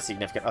 he's not my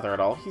significant other at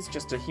all. He's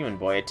just a human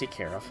boy I take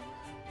care of.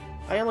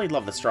 I only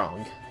love the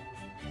strong.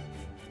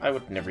 I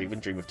would never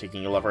even dream of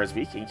taking a lover as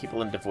weak and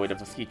capable and devoid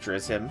of a future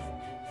as him.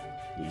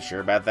 You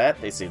sure about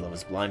that? They say love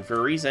is blind for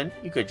a reason.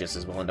 You could just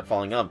as well end up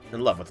falling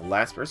in love with the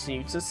last person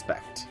you'd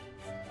suspect.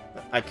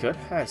 I could.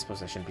 I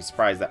suppose I shouldn't be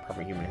surprised that part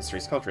of human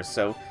history's culture is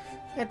so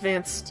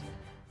advanced.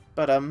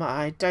 But,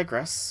 I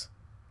digress.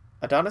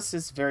 Adonis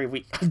is very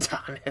weak.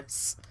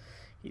 Adonis.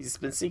 He's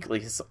been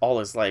sickly all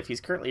his life.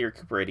 He's currently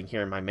recuperating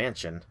here in my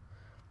mansion.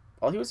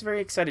 While he was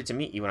very excited to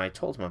meet you when I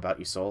told him about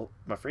you, Soul,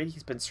 I'm afraid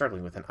he's been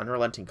struggling with an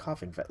unrelenting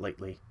coughing fit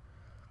lately.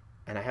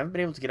 And I haven't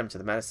been able to get him to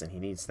the medicine he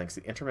needs thanks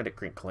to the intermittent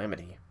Great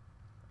Calamity.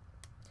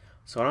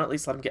 So why not at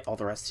least let him get all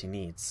the rest he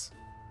needs?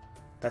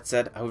 That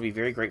said, I would be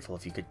very grateful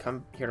if you could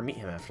come here to meet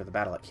him after the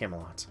battle at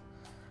Camelot.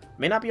 I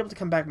may not be able to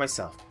come back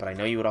myself, but I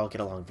know you would all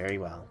get along very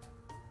well.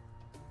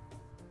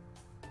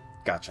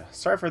 Gotcha.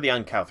 Sorry for the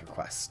uncouth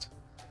request.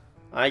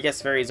 I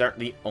guess fairies aren't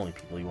the only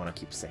people you want to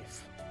keep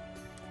safe.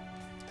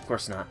 Of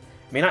course not.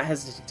 I may not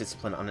hesitate to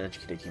discipline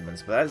uneducated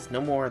humans, but that is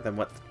no more than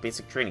what the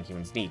basic training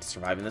humans need to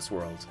survive in this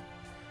world.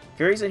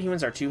 Fairies and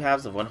humans are two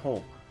halves of one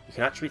whole. You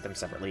cannot treat them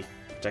separately.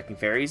 Protecting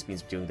fairies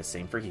means doing the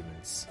same for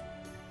humans.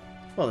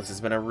 Well, this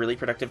has been a really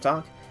productive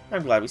talk.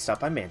 I'm glad we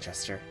stopped by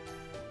Manchester.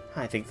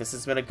 I think this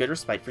has been a good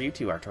respite for you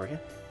too, Artoria.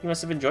 You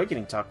must have enjoyed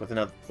getting to talk with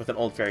an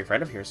old fairy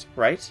friend of yours,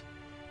 right?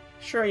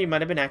 Sure, you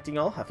might have been acting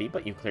all huffy,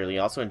 but you clearly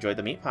also enjoyed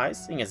the meat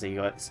pies, seeing as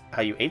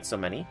how you ate so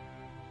many.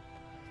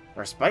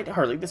 Respite?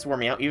 Hardly. This wore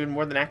me out even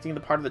more than acting the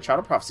part of the Child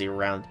of Prophecy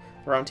around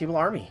the Round Table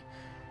army.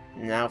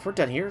 Now, if we're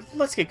done here,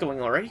 let's get going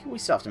already. We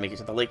still have to make it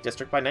to the Lake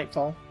District by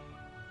nightfall.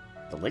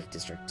 The Lake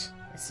District?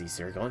 I see,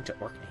 so you're going to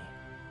Orkney.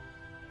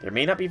 There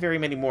may not be very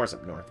many moors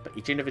up north, but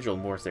each individual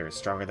moors there is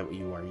stronger than what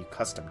you are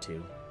accustomed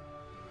to.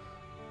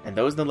 And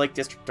those in the Lake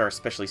District are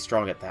especially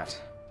strong at that.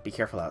 Be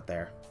careful out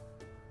there.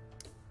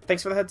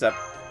 Thanks for the heads up,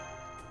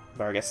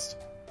 Barghest.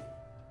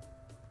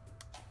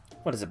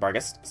 What is it,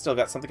 Barghest? Still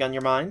got something on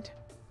your mind?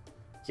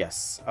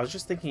 Yes, I was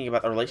just thinking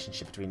about the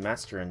relationship between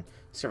master and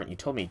servant you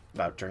told me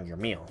about during your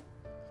meal.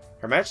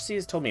 Her Majesty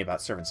has told me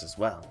about servants as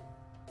well.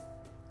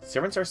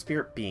 Servants are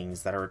spirit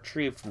beings that are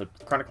retrieved from the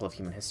chronicle of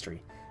human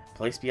history, a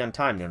place beyond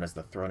time known as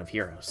the Throne of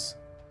Heroes.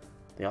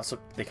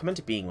 They come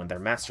into being when their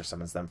master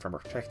summons them from a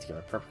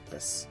particular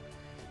purpose.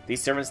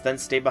 These servants then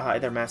stay by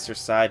their master's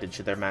side, and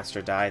should their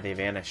master die, they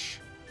vanish.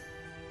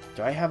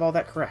 Do I have all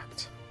that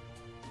correct?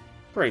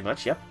 Pretty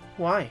much, yep.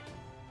 Why?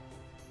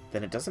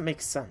 Then it doesn't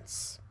make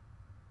sense.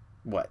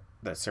 What?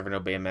 The servant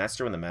obey a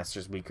master when the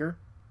master's weaker?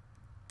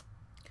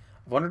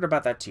 I've wondered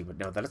about that too, but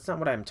no, that is not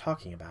what I'm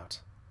talking about.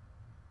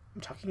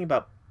 I'm talking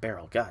about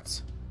Beryl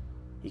Guts.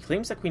 He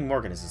claims that Queen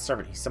Morgan is a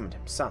servant he summoned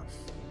himself.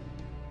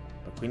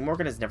 But Queen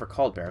Morgan has never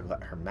called Beryl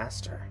Gut her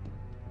master.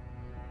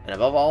 And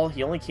above all,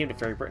 he only came to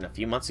Faerie Britain a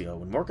few months ago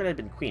when Morgan had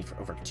been queen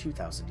for over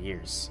 2,000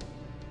 years.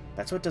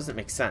 That's what doesn't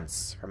make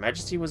sense. Her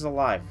Majesty was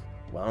alive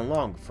well and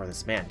long before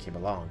this man came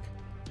along.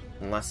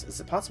 Unless, is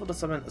it possible to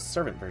summon a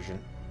servant version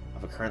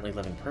of a currently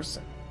living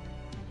person?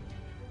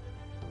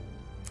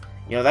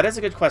 You know, that is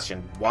a good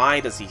question. Why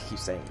does he keep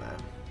saying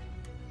that?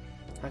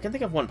 I can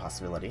think of one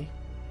possibility.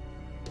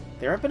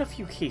 There have been a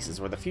few cases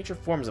where the future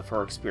forms of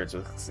heroic spirits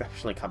with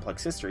exceptionally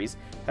complex histories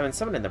have been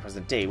summoned in the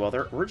present day while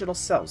their original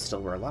selves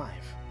still were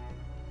alive.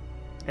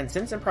 And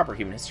since in proper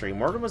human history,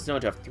 Morgan was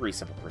known to have 3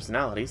 separate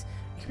personalities,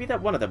 it could be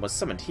that one of them was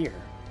summoned here.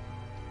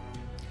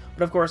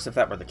 But of course, if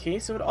that were the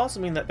case, it would also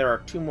mean that there are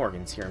 2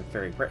 Morgans here in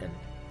Faerie Britain.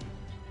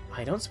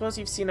 I don't suppose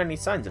you've seen any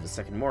signs of a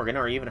second Morgan,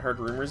 or even heard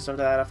rumors of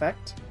that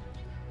effect?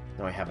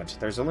 No, I haven't.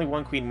 There's only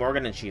one Queen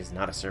Morgan, and she is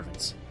not a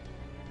servant.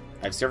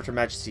 I've served Her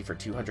Majesty for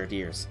 200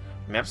 years.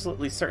 I'm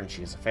absolutely certain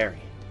she is a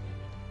fairy.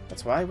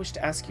 That's why I wish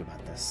to ask you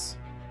about this.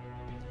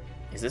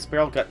 Is this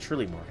barrel gut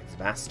truly Morgan's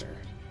master?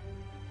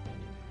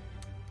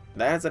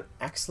 That is an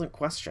excellent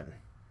question.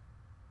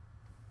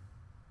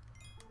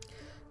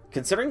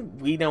 Considering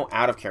we know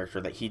out of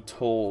character that he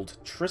told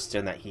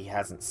Tristan that he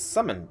hasn't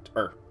summoned,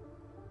 or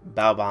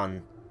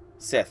Balban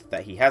Sith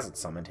that he hasn't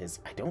summoned his,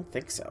 I don't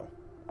think so.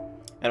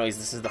 Anyways,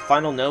 this is the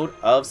final node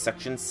of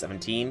section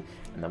 17,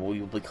 and then we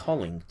will be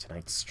calling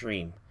tonight's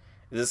stream.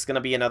 Is this going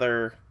to be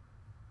another...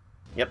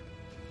 Yep.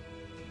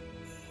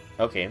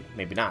 Okay,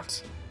 maybe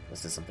not.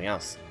 This is something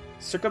else.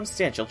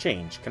 Circumstantial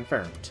change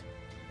confirmed.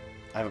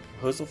 I have a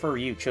proposal for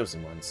you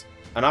chosen ones.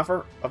 An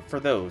offer for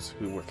those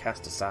who were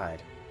cast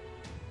aside.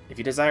 If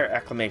you desire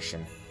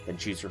acclamation, then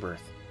choose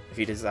rebirth. If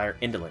you desire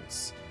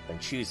indolence, then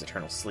choose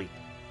eternal sleep.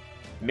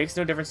 It makes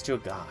no difference to a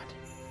god.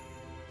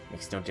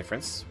 Makes no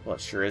difference? Well,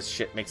 it sure as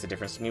shit makes a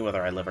difference to me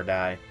whether I live or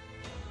die.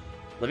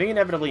 Living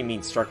inevitably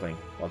means struggling,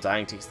 while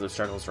dying takes those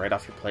struggles right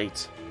off your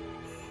plate.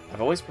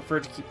 I've always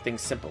preferred to keep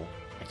things simple.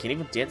 I can't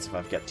even dance if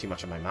I've got too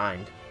much on my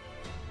mind.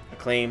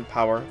 Acclaim,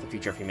 power, the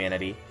future of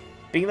humanity.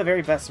 Being the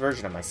very best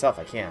version of myself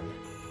I can.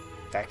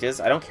 Fact is,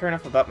 I don't care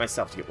enough about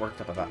myself to get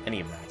worked up about any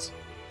of that.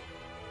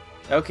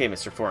 Okay,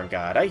 Mr. Foreign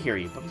God, I hear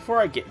you, but before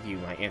I give you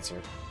my answer,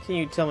 can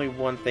you tell me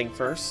one thing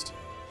first?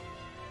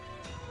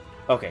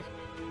 Okay.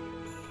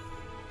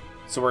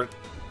 So we're...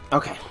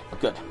 Okay,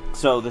 good.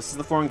 So this is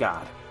the Foreign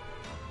God.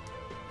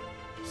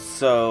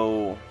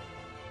 So...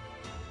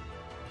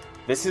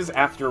 This is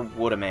after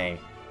Woodame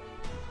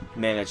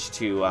managed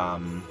to,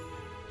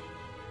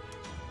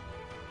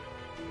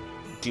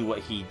 do what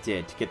he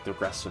did to get the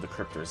rest of the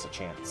cryptors a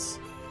chance.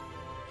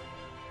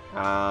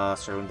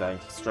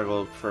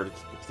 Struggle for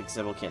things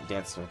simple, can't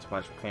dance too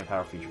much, claim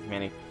power, future of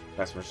humanity,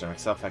 best version of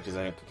myself, factors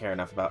I don't care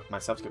enough about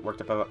myself to get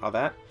worked up about all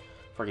that.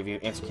 Before I give you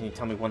an answer, can you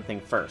tell me one thing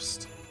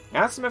first? I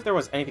asked him if there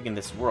was anything in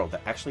this world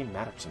that actually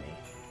mattered to me.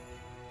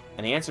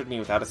 And he answered me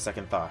without a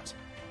second thought.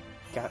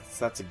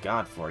 That's a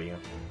god for you.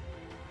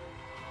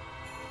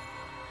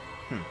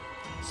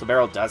 So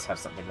Beryl does have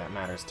something that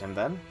matters to him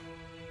then.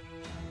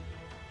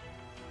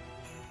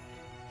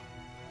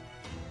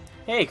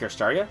 Hey,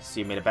 Kirstaria, so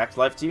you made it back to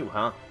life too,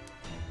 huh?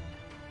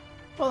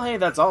 Well, hey,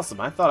 that's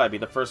awesome. I thought I'd be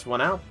the first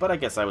one out, but I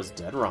guess I was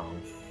dead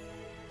wrong.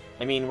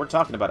 I mean, we're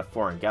talking about a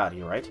foreign god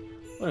here, right?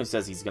 One who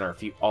says he's gonna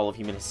refute all of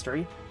human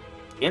history.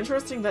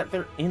 Interesting that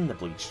they're in the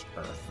Bleached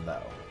Earth,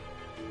 though.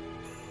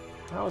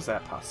 How is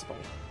that possible?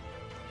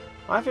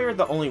 I figured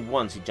the only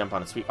ones who jump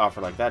on a sweet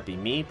offer like that be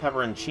me,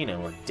 Pepper, and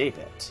Chino, or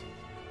David.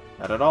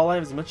 Not at all I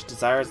have as much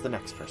desire as the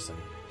next person.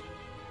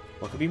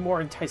 What could be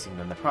more enticing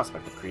than the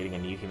prospect of creating a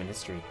new human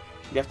history?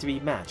 You'd have to be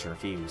match or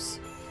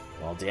refuse.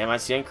 Well, damn, I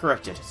stand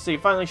corrected. So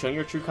you've finally shown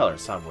your true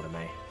colors, huh,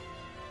 Woodame?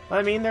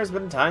 I mean, there's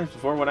been times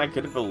before when I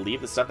couldn't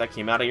believe the stuff that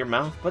came out of your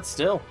mouth, but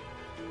still.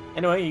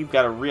 Anyway, you've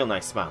got a real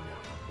nice smile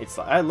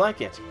now. I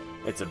like it.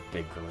 It's a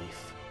big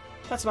relief.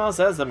 That smile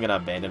says I'm gonna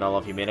abandon all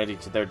of humanity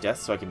to their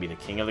death so I can be the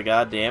king of the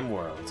goddamn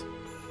world.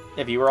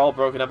 If you were all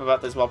broken up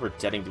about this while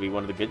pretending to be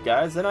one of the good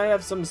guys, then I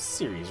have some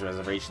serious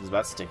reservations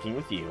about sticking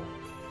with you.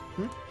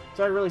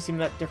 Do I really seem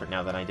that different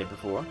now than I did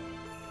before?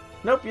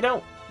 Nope, you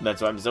don't.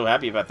 That's why I'm so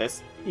happy about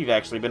this. You've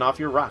actually been off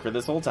your rocker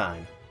this whole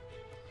time.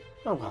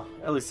 Oh well,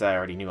 at least I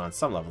already knew on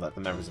some level that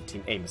the members of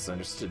Team A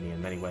misunderstood me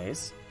in many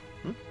ways.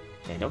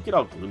 Hey, don't get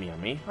all gloomy on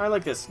me. I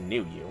like this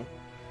new you.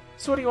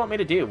 So what do you want me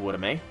to do,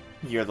 Woodame?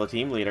 You're the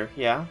team leader,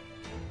 yeah?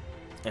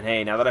 And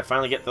hey, now that I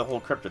finally get the whole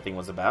crypto thing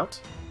was about...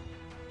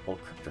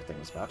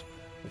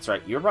 That's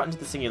right, you were brought into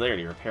the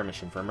Singularity repair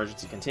mission for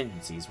emergency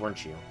contingencies,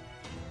 weren't you?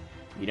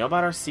 You know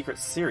about our secret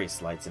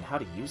Sirius lights and how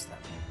to use them.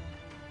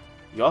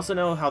 You also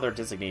know how they're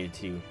designated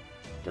to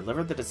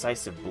deliver the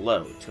decisive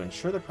blow to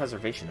ensure the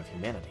preservation of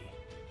humanity.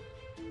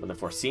 When the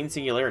foreseen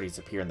singularities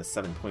appear in the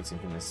 7 points in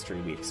human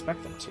history we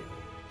expect them to.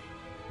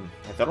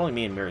 I thought only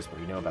me and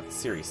Mirisbury know about the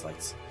Sirius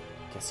lights.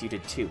 Guess you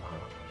did too, huh?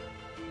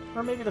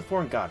 Or maybe the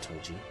foreign god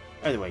told you.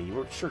 Either way, you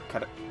were sure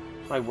cut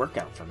my work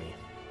out for me.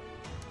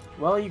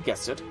 Well, you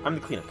guessed it. I'm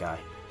the cleanup guy.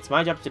 It's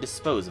my job to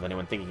dispose of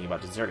anyone thinking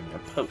about deserting their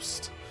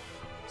post.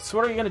 So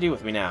what are you gonna do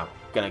with me now?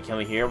 Gonna kill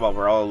me here while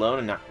we're all alone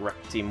and not wreck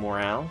team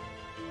morale?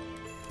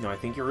 No, I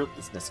think your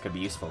ruthlessness could be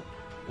useful.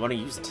 I want to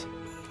use it.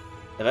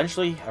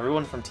 Eventually,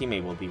 everyone from Team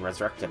A will be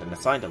resurrected and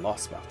assigned a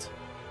Lostbelt.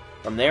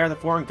 From there, the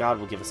foreign god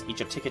will give us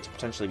each a ticket to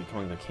potentially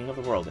becoming the king of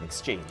the world in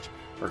exchange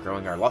for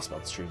growing our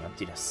Lostbelt stream of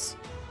emptiness.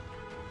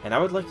 And I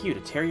would like you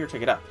to tear your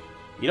ticket up.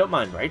 You don't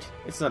mind, right?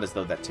 It's not as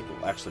though that ticket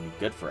will actually be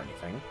good for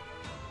anything.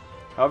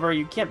 However,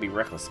 you can't be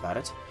reckless about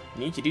it.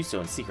 You need to do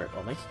so in secret,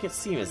 while making it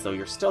seem as though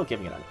you're still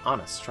giving it an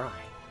honest try.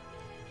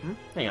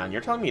 Hang on,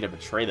 you're telling me to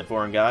betray the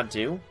foreign god,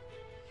 too?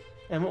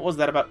 And what was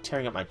that about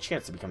tearing up my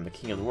chance to become the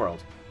king of the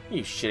world? Are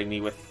you shitting me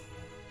with...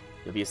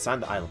 You'll be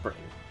assigned the Isle of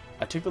Britain.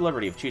 I took the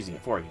liberty of choosing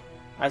it for you.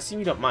 I assume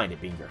you don't mind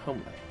it being your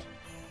homeland.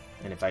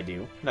 And if I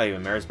do, not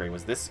even Mirisbury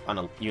was this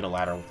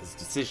unilateral with his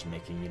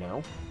decision-making, you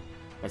know?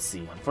 I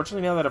see.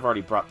 Unfortunately, now that I've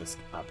already brought this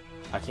up,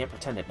 I can't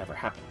pretend it never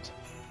happened.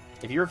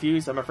 If you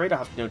refuse, I'm afraid I'll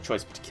have no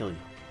choice but to kill you.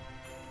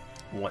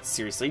 What,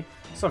 seriously?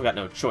 So I've got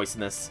no choice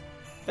in this.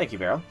 Thank you,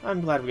 Beryl.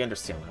 I'm glad we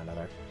understand one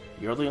another.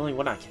 You're the only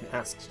one I can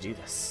ask to do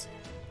this.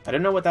 I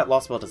don't know what that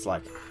Lostbelt is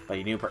like, but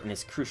I knew Britain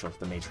is crucial to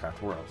the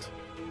Magecraft world.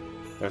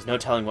 There's no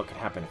telling what could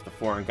happen if the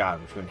foreign god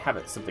were to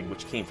inhabit something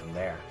which came from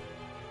there.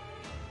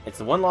 It's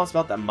the one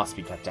Lostbelt that must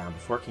be cut down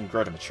before it can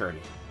grow to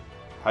maturity.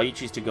 How you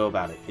choose to go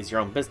about it is your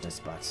own business,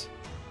 but...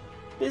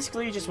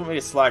 Basically, you just want me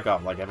to slack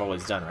off like I've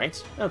always done,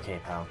 right? Okay,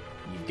 pal.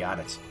 You've got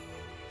it.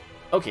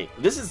 Okay,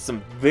 this is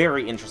some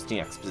very interesting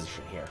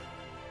exposition here.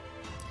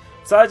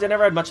 Besides, I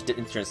never had much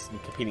interest in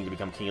competing to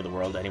become king of the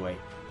world anyway.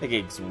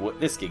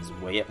 This gig's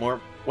way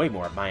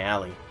more up my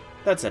alley.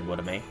 That said,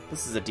 Woodame,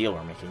 this is a deal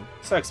we're making,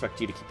 so I expect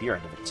you to keep your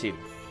end of it too.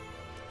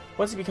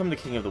 Once you become the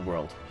king of the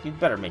world, you'd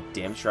better make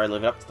damn sure I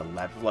live up to the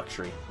lap of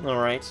luxury,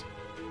 alright?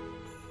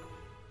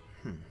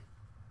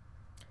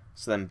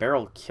 So then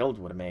Beryl killed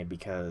Woodame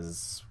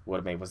because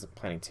Woodame wasn't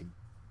planning to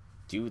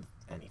do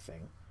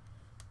anything.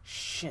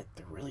 Shit,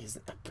 there really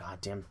isn't a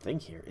goddamn thing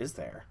here, is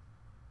there?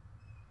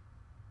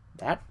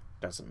 That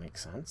doesn't make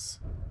sense.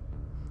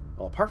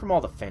 Well, apart from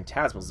all the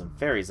phantasmals and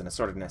fairies and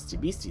assorted nasty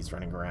beasties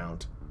running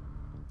around,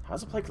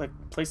 how's a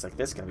place like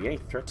this going to be any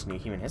threat to new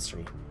human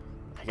history?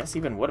 I guess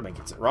even Woodame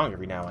gets it wrong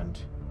every now and...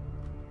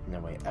 No,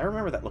 wait, I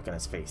remember that look on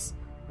his face.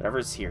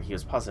 Whatever's here, he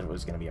was positive it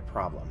was going to be a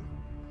problem.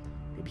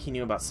 Maybe he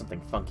knew about something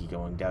funky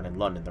going down in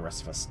London the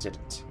rest of us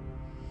didn't.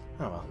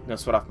 Oh well, no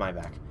sweat off my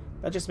back.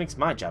 That just makes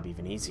my job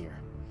even easier.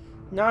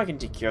 Now I can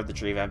take care of the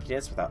tree of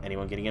emptiness without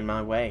anyone getting in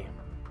my way.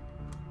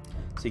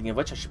 Speaking of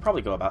which, I should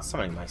probably go about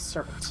summoning my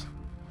servant.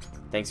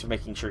 Thanks for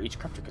making sure each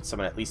crafter could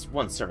summon at least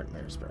one servant in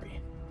Maresbury.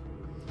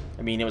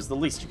 I mean, it was the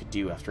least you could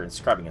do after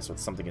inscribing us with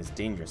something as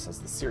dangerous as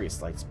the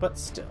Sirius Lights, but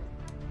still.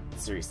 The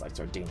Sirius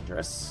Lights are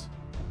dangerous.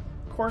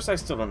 Of course, I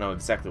still don't know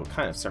exactly what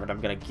kind of servant I'm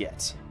gonna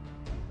get.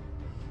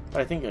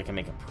 But I think I can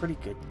make a pretty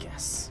good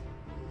guess.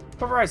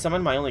 Whoever I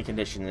summon, my only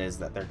condition is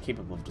that they're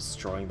capable of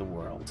destroying the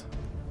world.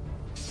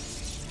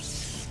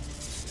 So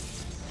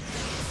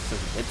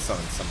he did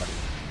summon somebody.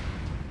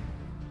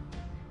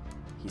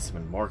 He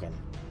summoned Morgan.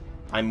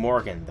 I'm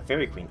Morgan, the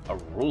Fairy Queen, a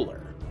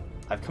ruler.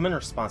 I've come in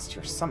response to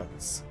your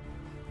summons.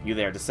 You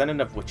there,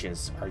 descendant of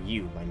witches, are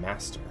you my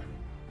master?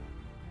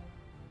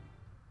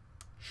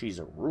 She's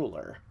a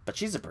ruler, but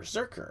she's a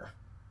berserker.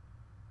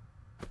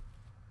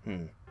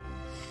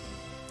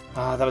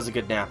 Ah, that was a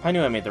good nap. I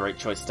knew I made the right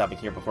choice stopping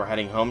here before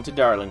heading home to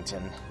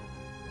Darlington.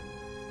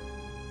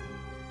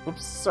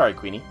 Oops, sorry,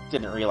 Queenie.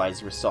 Didn't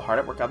realize you were still hard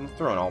at work on the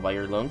throne all by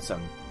your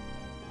lonesome.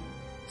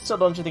 Still,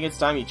 don't you think it's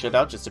time you chilled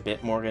out just a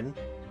bit, Morgan?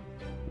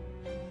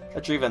 A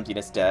tree of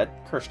emptiness dead.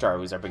 Kirshtar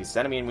was our biggest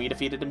enemy, and we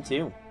defeated him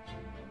too.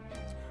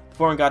 The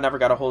foreign god never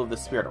got a hold of the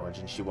spirit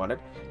origin she wanted,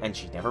 and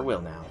she never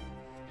will now.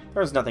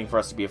 There's nothing for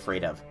us to be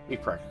afraid of. We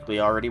practically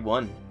already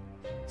won.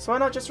 So why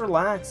not just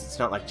relax? It's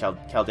not like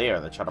Chaldea or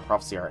the Child of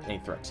Prophecy are any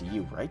threat to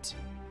you, right?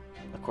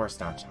 Of course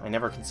not. I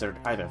never considered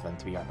either of them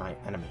to be my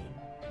enemy.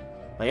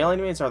 My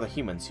enemies are the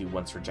humans who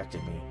once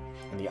rejected me,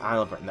 and the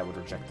Isle of Britain that would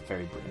reject the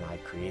Faerie Britain I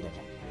created.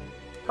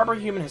 Proper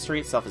human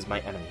history itself is my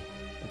enemy,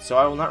 and so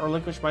I will not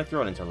relinquish my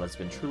throne until it has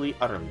been truly,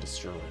 utterly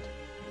destroyed.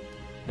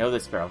 Know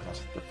this,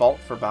 Barrowcut. The fault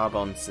for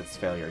Balbon Sith's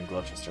failure in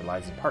Gloucester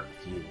lies in part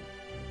with you.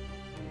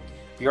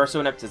 If you are so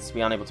inept as to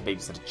be unable to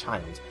babysit a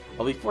child,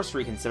 I'll be forced to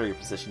reconsider your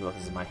position both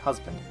as my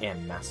husband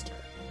and master.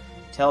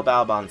 Tell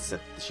Balbon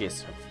Sith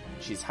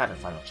she's had her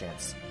final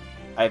chance.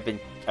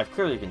 I've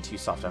clearly been too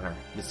soft on her.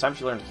 It is time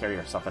she learned to carry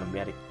herself in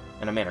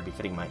a manner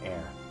befitting my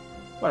heir.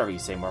 Whatever you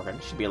say, Morgan.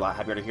 She'd be a lot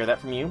happier to hear that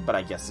from you, but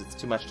I guess it's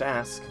too much to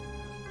ask.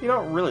 You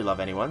don't really love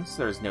anyone,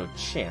 so there's no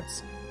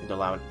chance you'd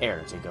allow an heir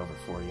to take over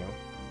for you.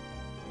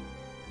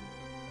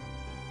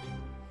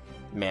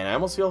 Man, I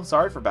almost feel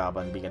sorry for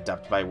Balbon being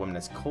adopted by a woman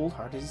as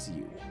cold-hearted as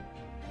you.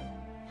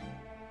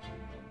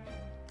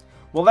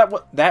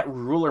 Well, that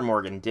ruler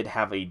Morgan did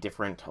have a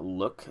different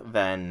look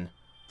than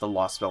the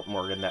Lostbelt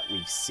Morgan that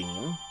we've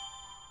seen.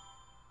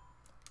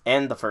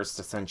 And the first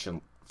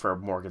ascension for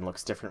Morgan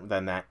looks different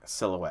than that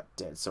silhouette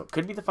did. So it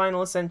could be the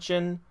final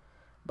ascension,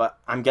 but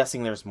I'm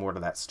guessing there's more to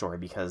that story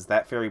because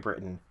that Faerie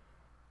Britain,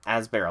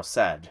 as Beryl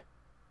said,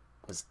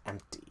 was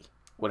empty.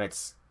 When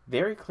it's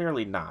very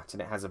clearly not,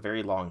 and it has a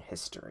very long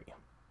history.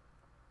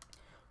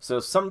 So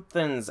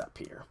something's up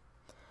here.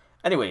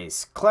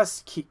 Anyways,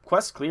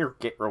 quest clear,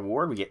 get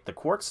reward. We get the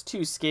quartz,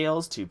 2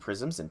 scales, 2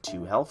 prisms, and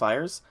 2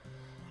 hellfires.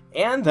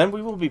 And then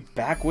we will be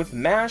back with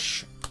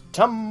MASH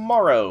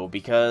tomorrow,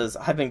 because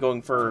I've been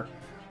going for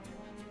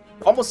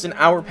almost an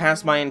hour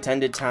past my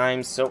intended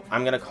time, so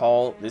I'm going to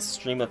call this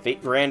stream of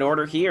Fate Grand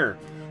Order here.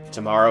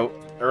 Tomorrow,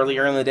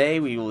 earlier in the day,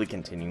 we will be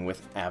continuing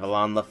with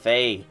Avalon the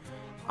Fae.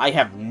 I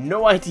have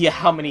no idea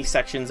how many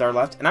sections are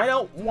left, and I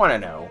don't want to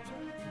know.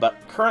 But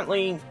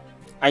currently,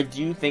 I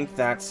do think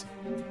that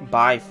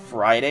by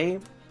Friday,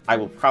 I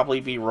will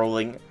probably be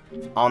rolling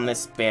on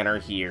this banner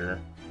here.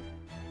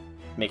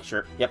 Make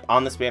sure, yep,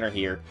 on this banner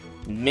here,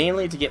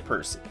 mainly to get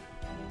Percy,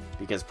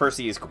 because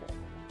Percy is cool.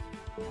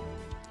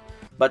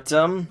 But,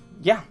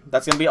 yeah,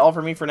 that's going to be all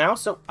for me for now,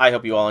 so I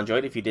hope you all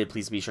enjoyed. If you did,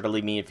 please be sure to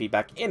leave me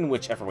feedback in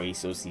whichever way you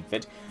so see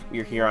fit. If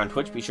you're here on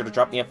Twitch, be sure to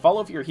drop me a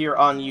follow. If you're here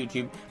on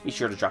YouTube, be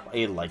sure to drop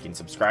a like and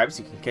subscribe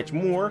so you can catch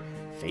more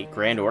Fate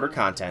Grand Order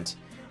content.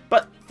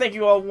 But thank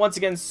you all once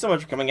again so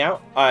much for coming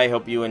out. I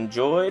hope you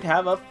enjoyed.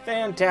 Have a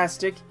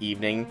fantastic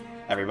evening,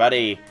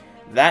 everybody.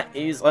 That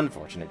is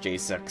unfortunate,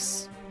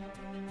 J6.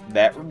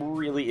 That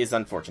really is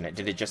unfortunate.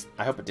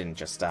 I hope it didn't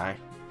just die.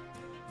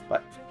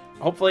 But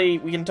hopefully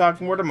we can talk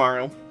more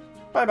tomorrow.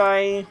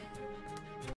 Bye-bye.